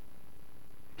repent.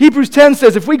 Hebrews 10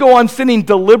 says, if we go on sinning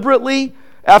deliberately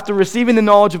after receiving the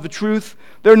knowledge of the truth,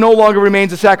 there no longer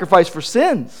remains a sacrifice for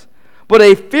sins, but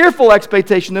a fearful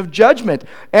expectation of judgment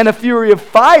and a fury of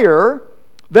fire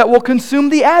that will consume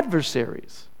the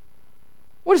adversaries.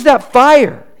 What is that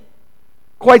fire?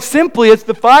 Quite simply, it's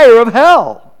the fire of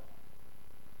hell.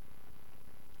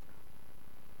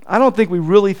 I don't think we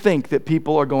really think that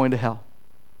people are going to hell.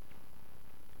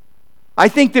 I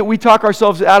think that we talk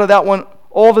ourselves out of that one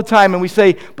all the time and we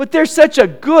say, but they're such a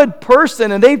good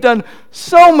person and they've done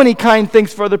so many kind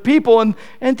things for other people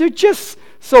and they're just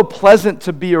so pleasant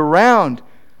to be around.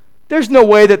 There's no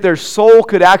way that their soul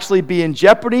could actually be in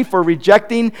jeopardy for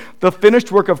rejecting the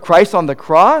finished work of Christ on the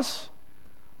cross.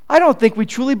 I don't think we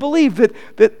truly believe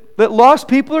that lost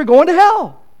people are going to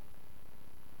hell.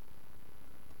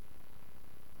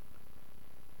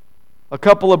 A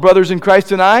couple of brothers in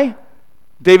Christ and I,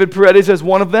 David Paredes as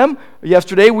one of them.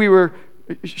 Yesterday we were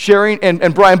sharing,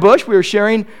 and Brian Bush, we were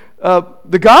sharing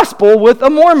the gospel with a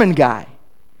Mormon guy.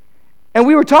 And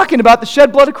we were talking about the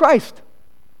shed blood of Christ.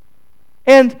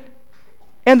 And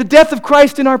the death of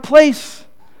Christ in our place.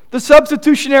 The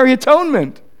substitutionary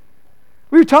atonement.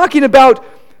 We were talking about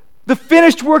the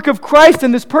finished work of Christ,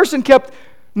 and this person kept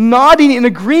nodding in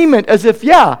agreement as if,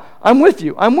 yeah, I'm with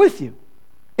you,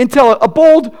 until a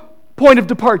bold point of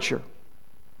departure.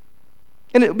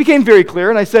 And it became very clear,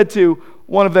 and I said to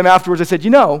one of them afterwards, I said,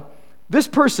 this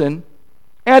person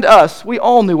and us, we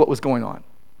all knew what was going on.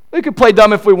 We could play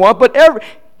dumb if we want, but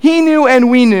he knew and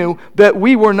we knew that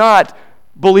we were not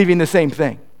believing the same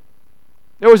thing.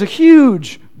 There was a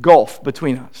huge gulf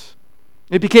between us.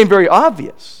 It became very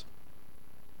obvious.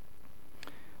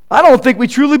 I don't think we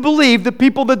truly believe that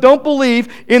people that don't believe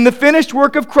in the finished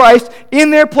work of Christ in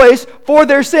their place for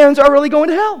their sins are really going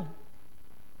to hell.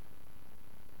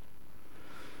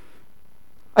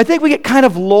 I think we get kind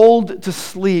of lulled to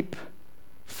sleep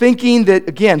thinking that,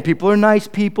 again, people are nice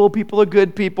people are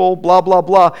good people, blah, blah,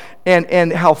 blah,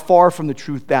 and how far from the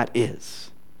truth that is.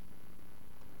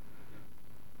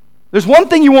 There's one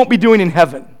thing you won't be doing in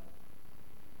heaven.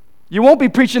 You won't be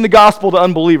preaching the gospel to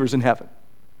unbelievers in heaven.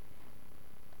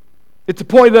 It's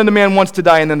appointed unto man once to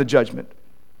die and then the judgment.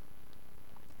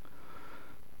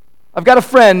 I've got a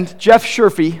friend, Jeff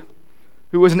Sherfy,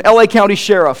 who was an LA County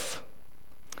sheriff.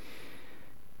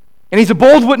 And he's a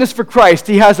bold witness for Christ.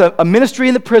 He has a ministry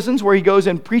in the prisons where he goes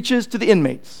and preaches to the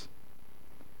inmates.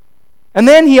 And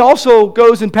then he also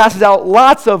goes and passes out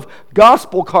lots of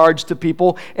gospel cards to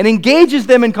people and engages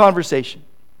them in conversation.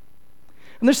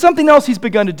 And there's something else he's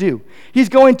begun to do. He's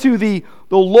going to the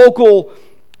local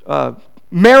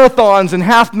marathons and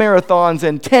half marathons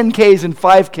and 10Ks and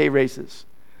 5K races.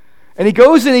 And he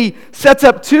goes and he sets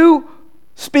up 2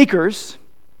 speakers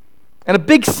and a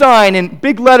big sign, in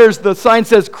big letters, the sign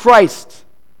says Christ.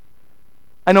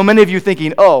 I know many of you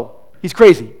thinking, oh, he's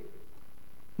crazy.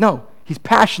 No, he's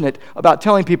passionate about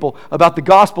telling people about the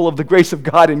gospel of the grace of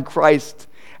God in Christ.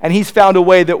 And he's found a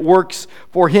way that works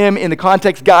for him in the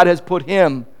context God has put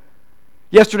him.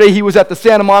 Yesterday he was at the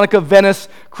Santa Monica, Venice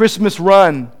Christmas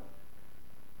run.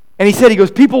 And he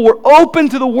said, people were open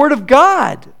to the Word of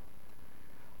God.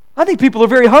 I think people are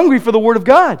very hungry for the Word of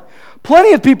God.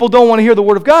 Plenty of people don't want to hear the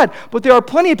Word of God, but there are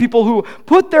plenty of people who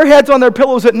put their heads on their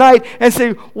pillows at night and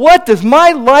say, what does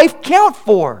my life count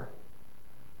for?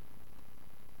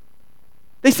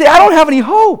 They say, I don't have any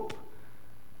hope.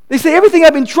 They say, everything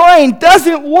I've been trying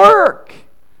doesn't work.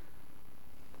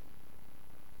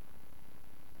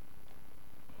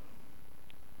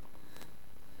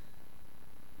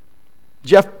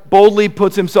 Jeff boldly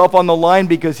puts himself on the line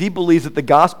because he believes that the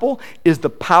gospel is the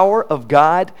power of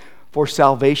God for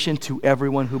salvation to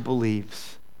everyone who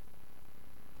believes.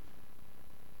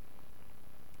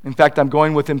 In fact, I'm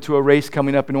going with him to a race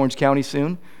coming up in Orange County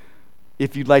soon.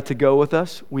 If you'd like to go with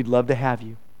us, we'd love to have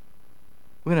you.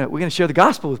 We're gonna share the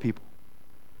gospel with people.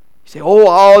 You say,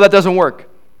 oh, that doesn't work.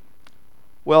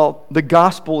 Well, the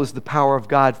gospel is the power of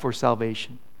God for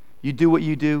salvation. You do what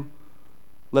you do.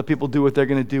 Let people do what they're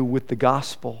going to do with the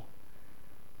gospel.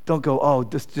 Don't go,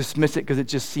 just dismiss it because it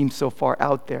just seems so far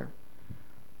out there.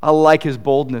 I like his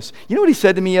boldness. You know what he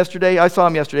said to me yesterday? I saw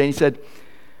him yesterday, and he said,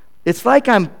 it's like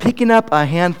I'm picking up a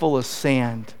handful of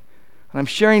sand, and I'm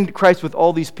sharing Christ with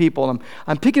all these people, and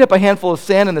I'm picking up a handful of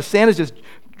sand, and the sand is just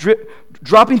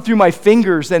dropping through my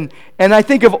fingers, and I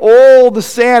think of all the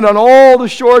sand on all the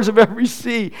shores of every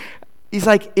sea. He's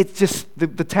like, it's just,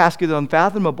 the task is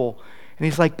unfathomable. And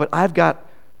he's like, but I've got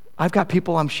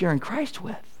people I'm sharing Christ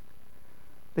with.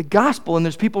 The gospel, and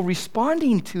there's people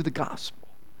responding to the gospel.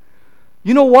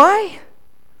 You know why?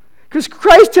 Because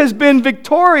Christ has been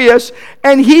victorious,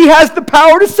 and he has the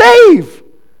power to save.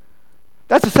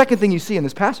 That's the second thing you see in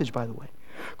this passage, by the way.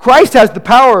 Christ has the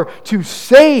power to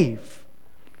save.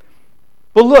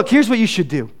 But look, here's what you should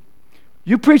do.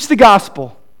 You preach the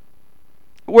gospel.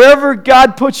 Wherever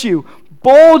God puts you,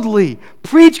 boldly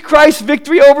preach Christ's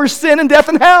victory over sin and death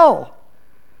and hell.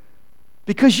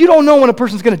 Because you don't know when a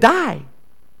person's going to die.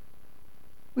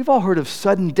 We've all heard of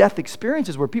sudden death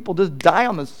experiences where people just die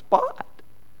on the spot.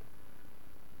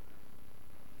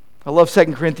 I love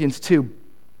 2 Corinthians 2.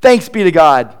 Thanks be to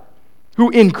God, who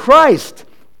in Christ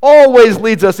always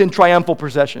leads us in triumphal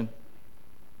procession.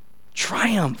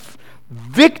 Triumph.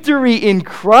 Victory in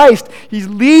Christ. He's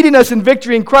leading us in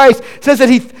victory in Christ. It says that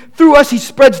through us he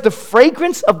spreads the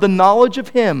fragrance of the knowledge of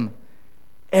him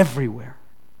everywhere.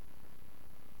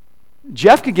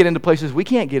 Jeff can get into places we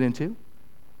can't get into.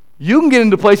 You can get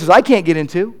into places I can't get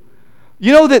into.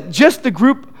 You know that just the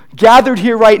group gathered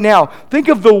here right now, think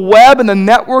of the web and the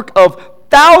network of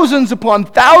thousands upon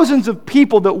thousands of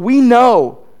people that we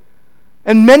know.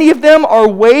 And many of them are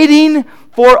waiting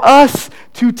for us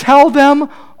to tell them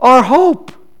our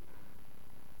hope.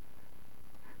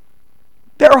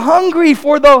 They're hungry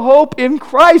for the hope in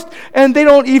Christ, and they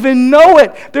don't even know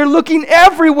it. They're looking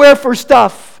everywhere for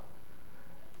stuff.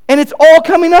 And it's all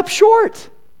coming up short.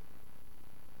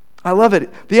 I love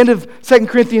it. The end of 2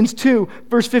 Corinthians 2,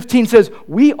 verse 15 says,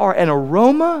 we are an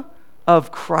aroma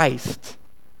of Christ.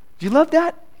 Do you love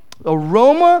that?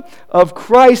 Aroma of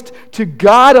Christ to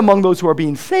God among those who are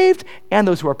being saved and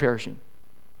those who are perishing.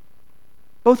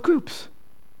 Both groups.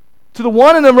 To the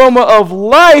one, an aroma of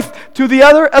life. To the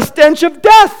other, a stench of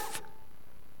death.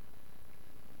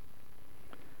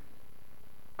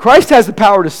 Christ has the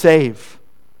power to save.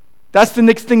 That's the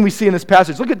next thing we see in this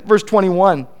passage. Look at verse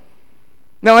 21.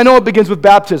 Now, I know it begins with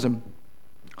baptism,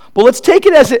 but let's take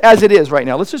it as it is right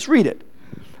now. Let's just read it.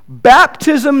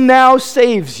 Baptism now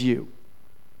saves you.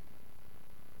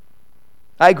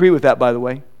 I agree with that, by the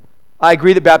way. I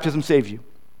agree that baptism saves you.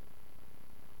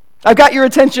 I've got your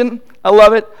attention. I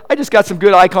love it. I just got some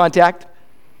good eye contact.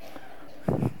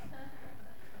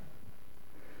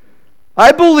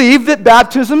 I believe that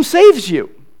baptism saves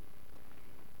you.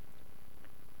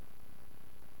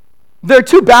 There are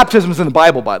two baptisms in the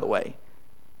Bible, by the way.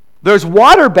 There's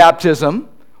water baptism,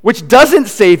 which doesn't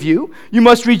save you. You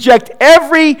must reject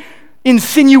every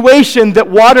insinuation that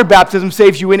water baptism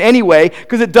saves you in any way,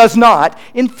 because it does not.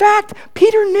 In fact,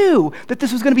 Peter knew that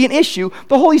this was going to be an issue.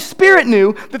 The Holy Spirit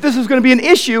knew that this was going to be an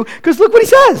issue, because look what he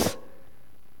says.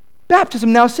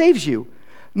 Baptism now saves you.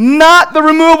 Not the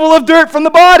removal of dirt from the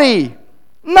body.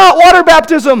 Not water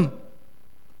baptism.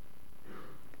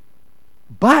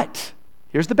 But,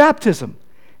 here's the baptism.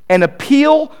 An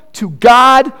appeal to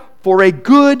God for a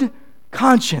good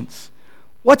conscience.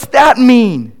 What's that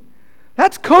mean?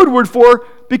 That's code word for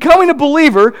becoming a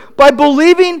believer by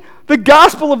believing the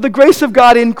gospel of the grace of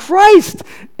God in Christ.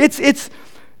 It's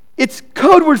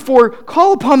code word for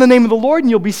call upon the name of the Lord and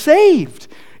you'll be saved.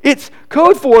 It's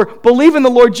code for believe in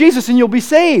the Lord Jesus and you'll be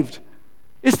saved.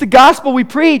 It's the gospel we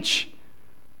preach.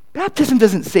 Baptism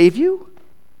doesn't save you.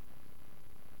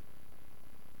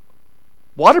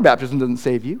 Water baptism doesn't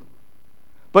save you.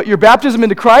 But your baptism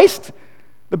into Christ,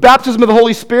 the baptism of the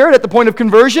Holy Spirit at the point of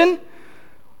conversion.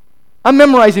 I'm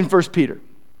memorizing 1 Peter.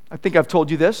 I think I've told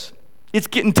you this. It's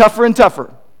getting tougher and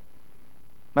tougher.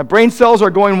 My brain cells are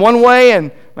going one way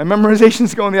and my memorization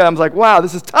is going the other. I'm like, wow,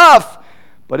 this is tough,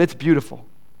 but it's beautiful.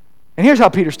 And here's how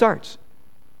Peter starts.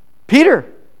 Peter,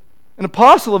 an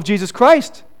apostle of Jesus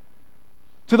Christ,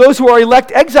 to those who are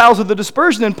elect exiles of the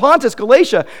dispersion in Pontus,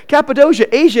 Galatia,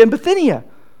 Cappadocia, Asia, and Bithynia,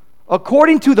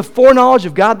 according to the foreknowledge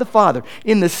of God the Father,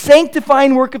 in the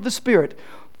sanctifying work of the Spirit,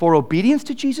 for obedience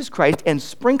to Jesus Christ and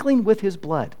sprinkling with his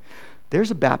blood. There's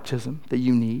a baptism that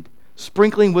you need.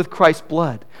 Sprinkling with Christ's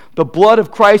blood. The blood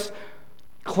of Christ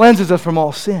cleanses us from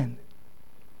all sin.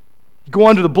 You go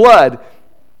under the blood.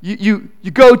 You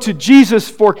go to Jesus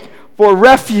for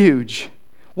refuge.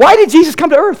 Why did Jesus come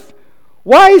to earth?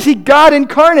 Why is he God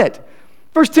incarnate?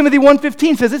 1 Timothy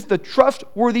 1:15 says it's the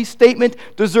trustworthy statement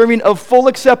deserving of full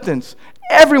acceptance.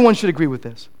 Everyone should agree with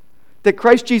this. That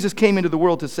Christ Jesus came into the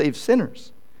world to save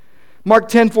sinners. Mark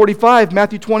 10:45,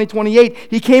 Matthew 20:28,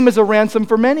 he came as a ransom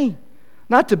for many.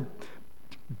 Not to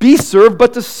be served,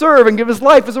 but to serve and give his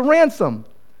life as a ransom.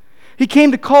 He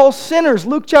came to call sinners,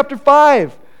 Luke chapter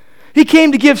 5. He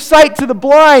came to give sight to the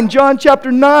blind, John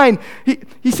chapter 9.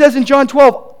 He says in John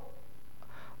 12,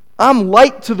 I'm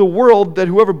light to the world that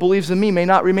whoever believes in me may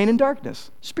not remain in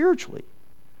darkness, spiritually.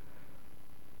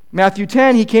 Matthew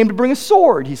 10, he came to bring a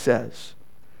sword, he says.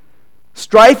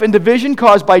 Strife and division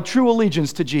caused by true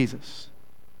allegiance to Jesus.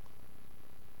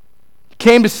 He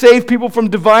came to save people from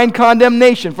divine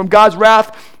condemnation, from God's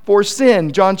wrath for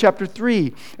sin, John chapter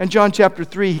 3. And John chapter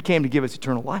 3, he came to give us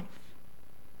eternal life.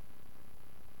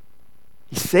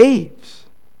 He saves.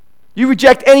 You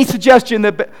reject any suggestion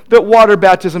that water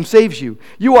baptism saves you.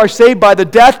 You are saved by the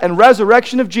death and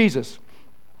resurrection of Jesus.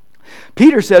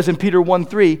 Peter says in Peter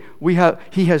 1:3,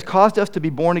 he has caused us to be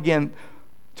born again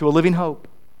to a living hope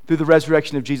through the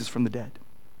resurrection of Jesus from the dead.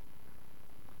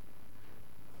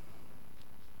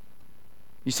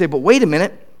 You say, but wait a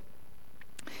minute.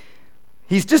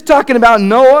 He's just talking about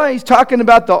Noah. He's talking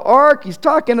about the ark. He's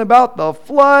talking about the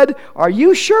flood. Are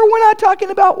you sure we're not talking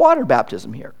about water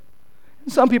baptism here?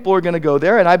 And some people are going to go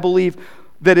there, and I believe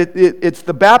that it's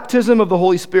the baptism of the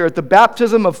Holy Spirit, the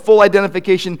baptism of full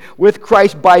identification with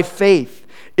Christ by faith.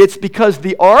 It's because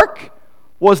the ark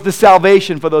was the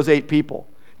salvation for those 8 people.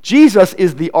 Jesus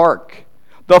is the ark.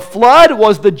 The flood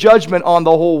was the judgment on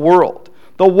the whole world.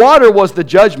 The water was the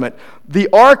judgment. The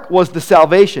ark was the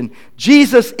salvation.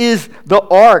 Jesus is the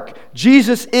ark.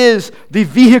 Jesus is the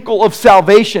vehicle of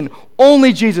salvation.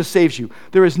 Only Jesus saves you.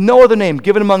 There is no other name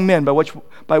given among men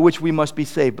by which we must be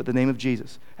saved but the name of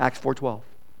Jesus. Acts 4:12.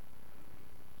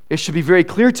 It should be very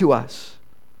clear to us.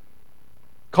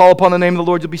 Call upon the name of the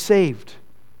Lord to be saved.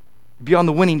 Be on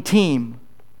the winning team.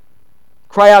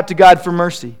 Cry out to God for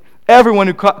mercy. Everyone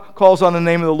who calls on the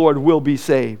name of the Lord will be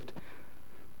saved.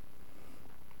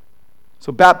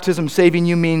 So baptism saving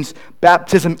you means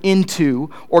baptism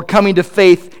into or coming to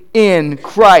faith in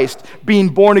Christ, being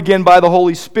born again by the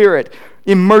Holy Spirit,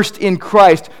 immersed in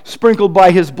Christ, sprinkled by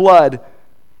his blood.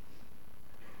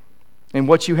 And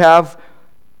what you have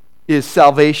is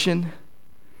salvation,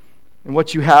 and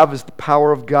what you have is the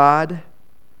power of God.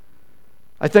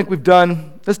 I think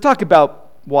let's talk about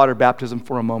water baptism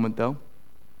for a moment, though.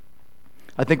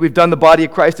 I think we've done the body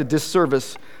of Christ a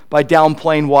disservice by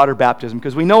downplaying water baptism,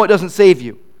 because we know it doesn't save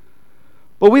you.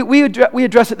 But we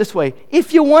address it this way.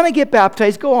 If you want to get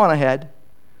baptized, go on ahead.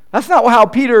 That's not how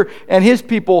Peter and his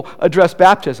people address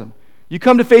baptism. You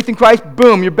come to faith in Christ,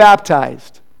 boom, you're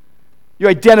baptized. You're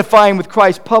identifying with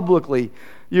Christ publicly.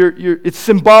 It's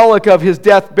symbolic of his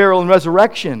death, burial, and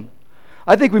resurrection.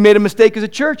 I think we made a mistake as a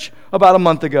church about a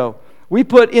month ago. We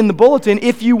put in the bulletin,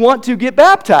 if you want to get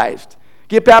baptized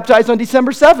on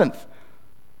December 7th.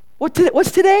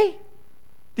 What's today?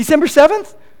 December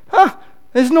 7th?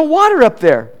 There's no water up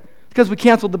there because we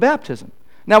canceled the baptism.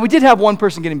 Now, we did have one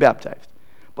person getting baptized.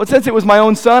 But since it was my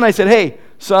own son, I said, hey,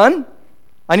 son,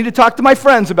 I need to talk to my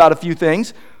friends about a few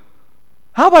things.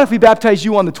 How about if we baptize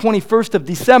you on the 21st of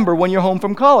December when you're home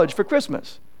from college for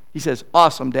Christmas? He says,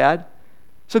 awesome, Dad.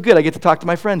 So good, I get to talk to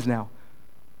my friends now.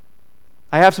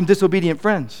 I have some disobedient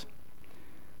friends.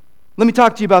 Let me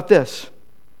talk to you about this.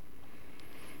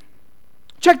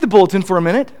 Check the bulletin for a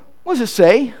minute. What does it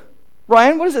say?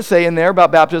 Ryan, what does it say in there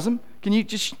about baptism?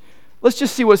 Let's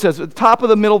just see what it says. At the top of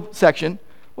the middle section,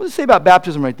 what does it say about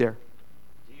baptism right there?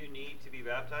 Do you need to be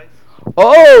baptized?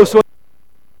 Oh, so you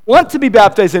don't want to be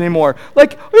baptized anymore.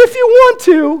 Like, if you want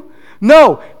to.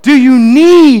 No, do you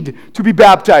need to be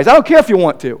baptized? I don't care if you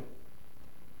want to.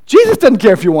 Jesus doesn't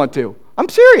care if you want to. I'm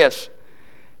serious.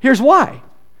 Here's why.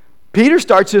 Peter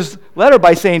starts his letter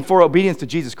by saying, for obedience to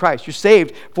Jesus Christ. You're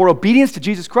saved for obedience to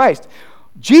Jesus Christ.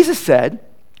 Jesus said,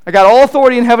 I got all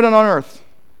authority in heaven and on earth.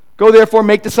 Go therefore,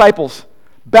 make disciples.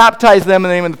 Baptize them in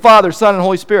the name of the Father, Son, and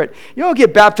Holy Spirit. You don't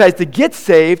get baptized to get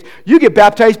saved. You get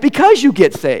baptized because you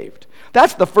get saved.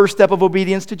 That's the first step of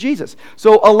obedience to Jesus.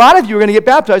 So a lot of you are going to get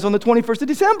baptized on the 21st of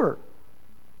December.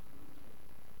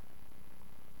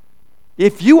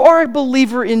 If you are a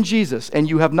believer in Jesus and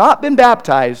you have not been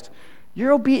baptized,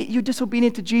 you're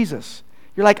disobedient to Jesus.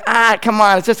 You're like, come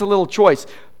on, it's just a little choice.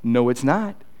 No, it's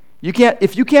not.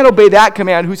 If you can't obey that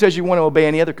command, who says you want to obey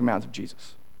any other commands of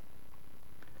Jesus?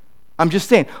 I'm just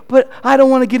saying, but I don't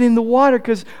want to get in the water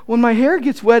because when my hair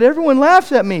gets wet, everyone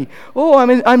laughs at me. Oh,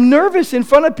 I'm nervous in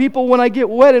front of people when I get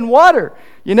wet in water.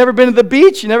 You never been to the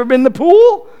beach? You never been in the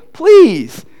pool?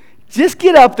 Please, just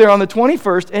get up there on the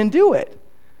 21st and do it.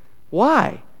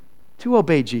 Why? To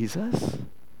obey Jesus.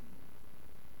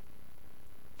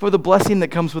 For the blessing that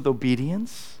comes with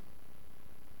obedience.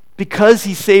 Because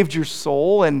he saved your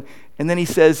soul, and then he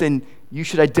says, and you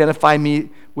should identify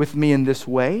with me in this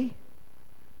way.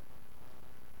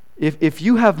 If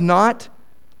you have not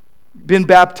been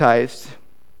baptized,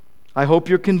 I hope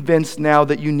you're convinced now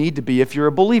that you need to be if you're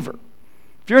a believer.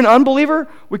 If you're an unbeliever,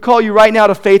 we call you right now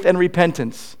to faith and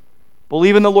repentance.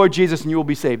 Believe in the Lord Jesus and you will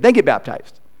be saved. Then get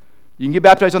baptized. You can get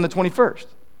baptized on the 21st.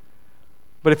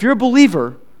 But if you're a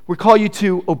believer, we call you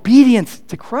to obedience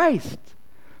to Christ.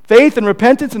 Faith and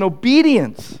repentance and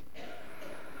obedience.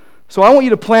 So I want you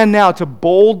to plan now to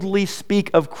boldly speak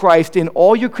of Christ in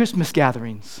all your Christmas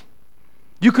gatherings.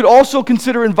 You could also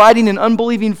consider inviting in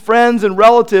unbelieving friends and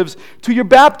relatives to your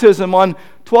baptism on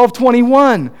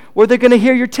 12/21, where they're going to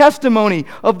hear your testimony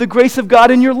of the grace of God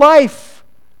in your life.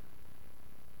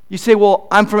 You say, well,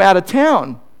 I'm from out of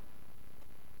town.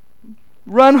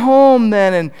 Run home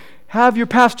then and have your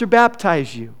pastor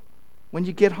baptize you when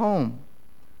you get home.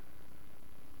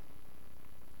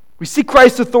 We see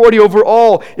Christ's authority over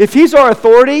all. If he's our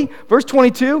authority, verse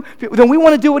 22, then we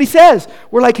want to do what he says.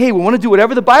 We're like, hey, we want to do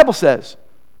whatever the Bible says.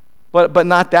 But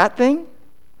not that thing?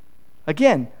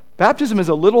 Again, baptism is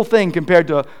a little thing compared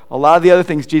to a lot of the other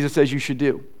things Jesus says you should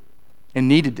do and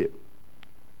need to do.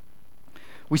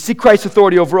 We see Christ's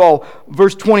authority over all.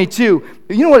 Verse 22,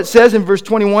 you know what it says in verse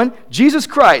 21? Jesus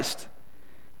Christ.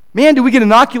 Man, do we get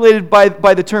inoculated by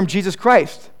the term Jesus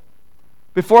Christ.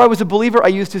 Before I was a believer, I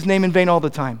used his name in vain all the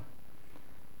time.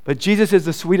 But Jesus is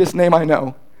the sweetest name I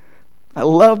know. I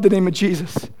love the name of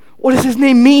Jesus. What does his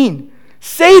name mean?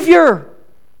 Savior.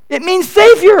 It means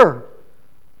Savior.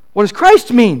 What does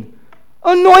Christ mean?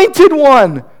 Anointed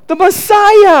one, the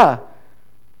Messiah.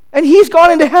 And he's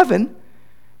gone into heaven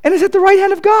and is at the right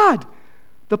hand of God,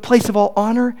 the place of all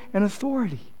honor and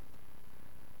authority.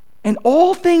 And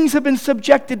all things have been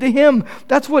subjected to him.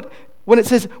 That's what, when it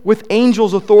says with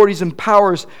angels, authorities, and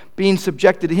powers being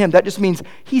subjected to him, that just means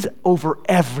he's over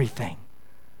everything.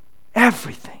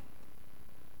 Everything.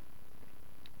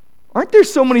 Aren't there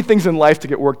so many things in life to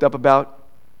get worked up about?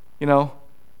 You know,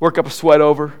 work up a sweat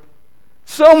over.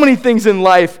 So many things in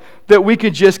life that we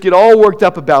could just get all worked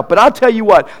up about. But I'll tell you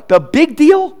what, the big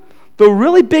deal, the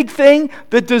really big thing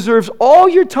that deserves all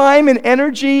your time and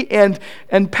energy and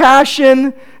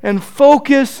passion and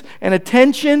focus and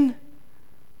attention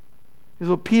is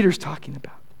what Peter's talking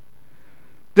about.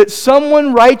 That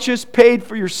someone righteous paid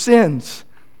for your sins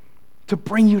to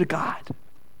bring you to God.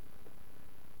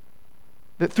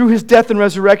 That through his death and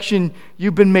resurrection,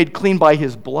 you've been made clean by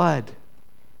his blood.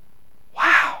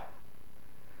 Wow.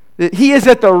 That he is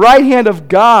at the right hand of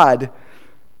God,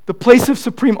 the place of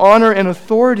supreme honor and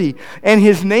authority, and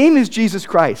his name is Jesus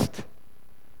Christ.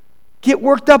 Get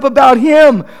worked up about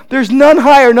him. There's none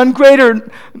higher, none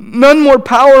greater, none more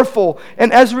powerful.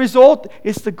 And as a result,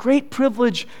 it's the great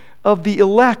privilege of the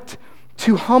elect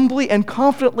to humbly and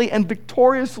confidently and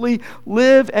victoriously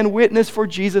live and witness for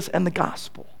Jesus and the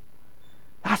gospel.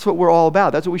 That's what we're all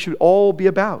about. That's what we should all be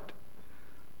about.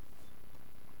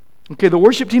 Okay, the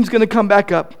worship team's going to come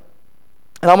back up,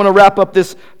 and I'm going to wrap up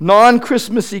this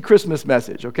non-Christmassy Christmas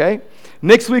message, okay?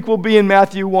 Next week we'll be in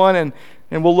Matthew 1,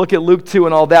 and we'll look at Luke 2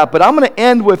 and all that. But I'm going to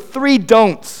end with 3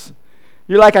 don'ts.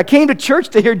 You're like, I came to church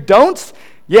to hear don'ts?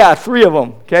 Yeah, 3 of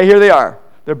them. Okay, here they are.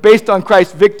 They're based on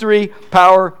Christ's victory,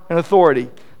 power, and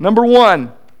authority. Number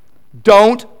 1,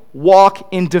 don't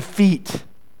walk in defeat.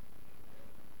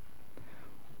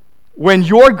 When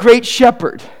your great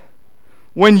shepherd,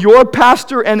 when your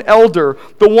pastor and elder,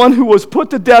 the one who was put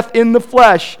to death in the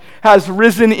flesh, has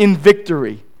risen in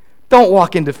victory, don't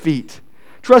walk in defeat.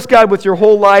 Trust God with your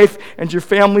whole life and your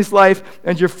family's life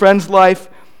and your friend's life.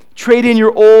 Trade in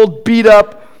your old, beat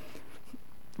up,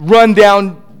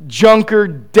 run-down, junker,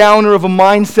 downer of a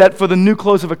mindset for the new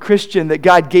clothes of a Christian that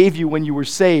God gave you when you were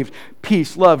saved.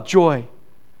 Peace, love, joy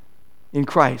in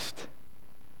Christ.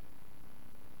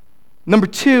 Number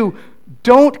 2,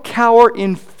 don't cower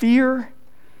in fear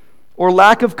or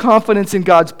lack of confidence in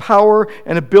God's power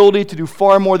and ability to do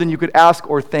far more than you could ask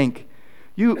or think.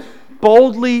 You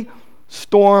boldly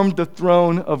storm the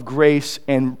throne of grace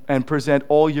and present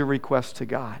all your requests to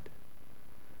God.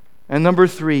 And number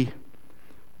 3,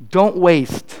 don't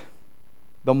waste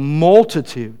the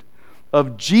multitude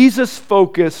of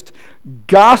Jesus-focused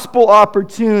gospel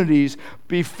opportunities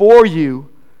before you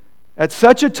at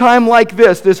such a time like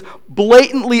this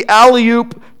blatantly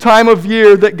alley-oop time of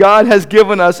year that God has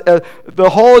given us, the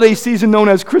holiday season known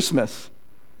as Christmas.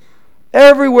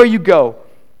 Everywhere you go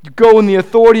in the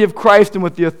authority of Christ and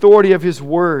with the authority of His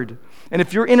Word. And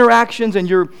if your interactions and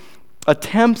your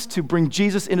attempts to bring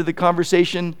Jesus into the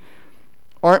conversation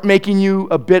aren't making you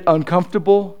a bit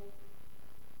uncomfortable,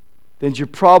 then you're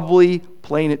probably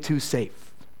playing it too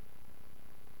safe.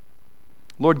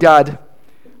 Lord God,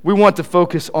 we want to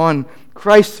focus on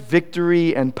Christ's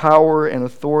victory and power and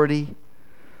authority.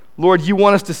 Lord, you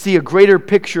want us to see a greater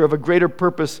picture of a greater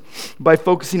purpose by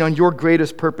focusing on your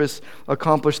greatest purpose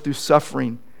accomplished through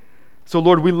suffering. So,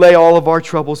 Lord, we lay all of our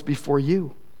troubles before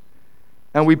you.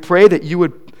 And we pray that you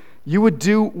would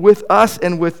do with us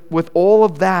and with all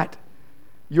of that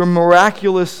your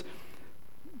miraculous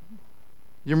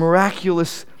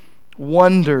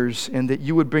wonders, and that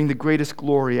you would bring the greatest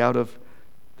glory out of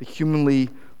the humanly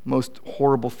most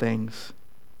horrible things.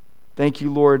 Thank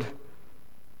you, Lord.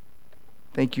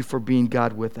 Thank you for being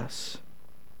God with us.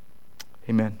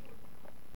 Amen.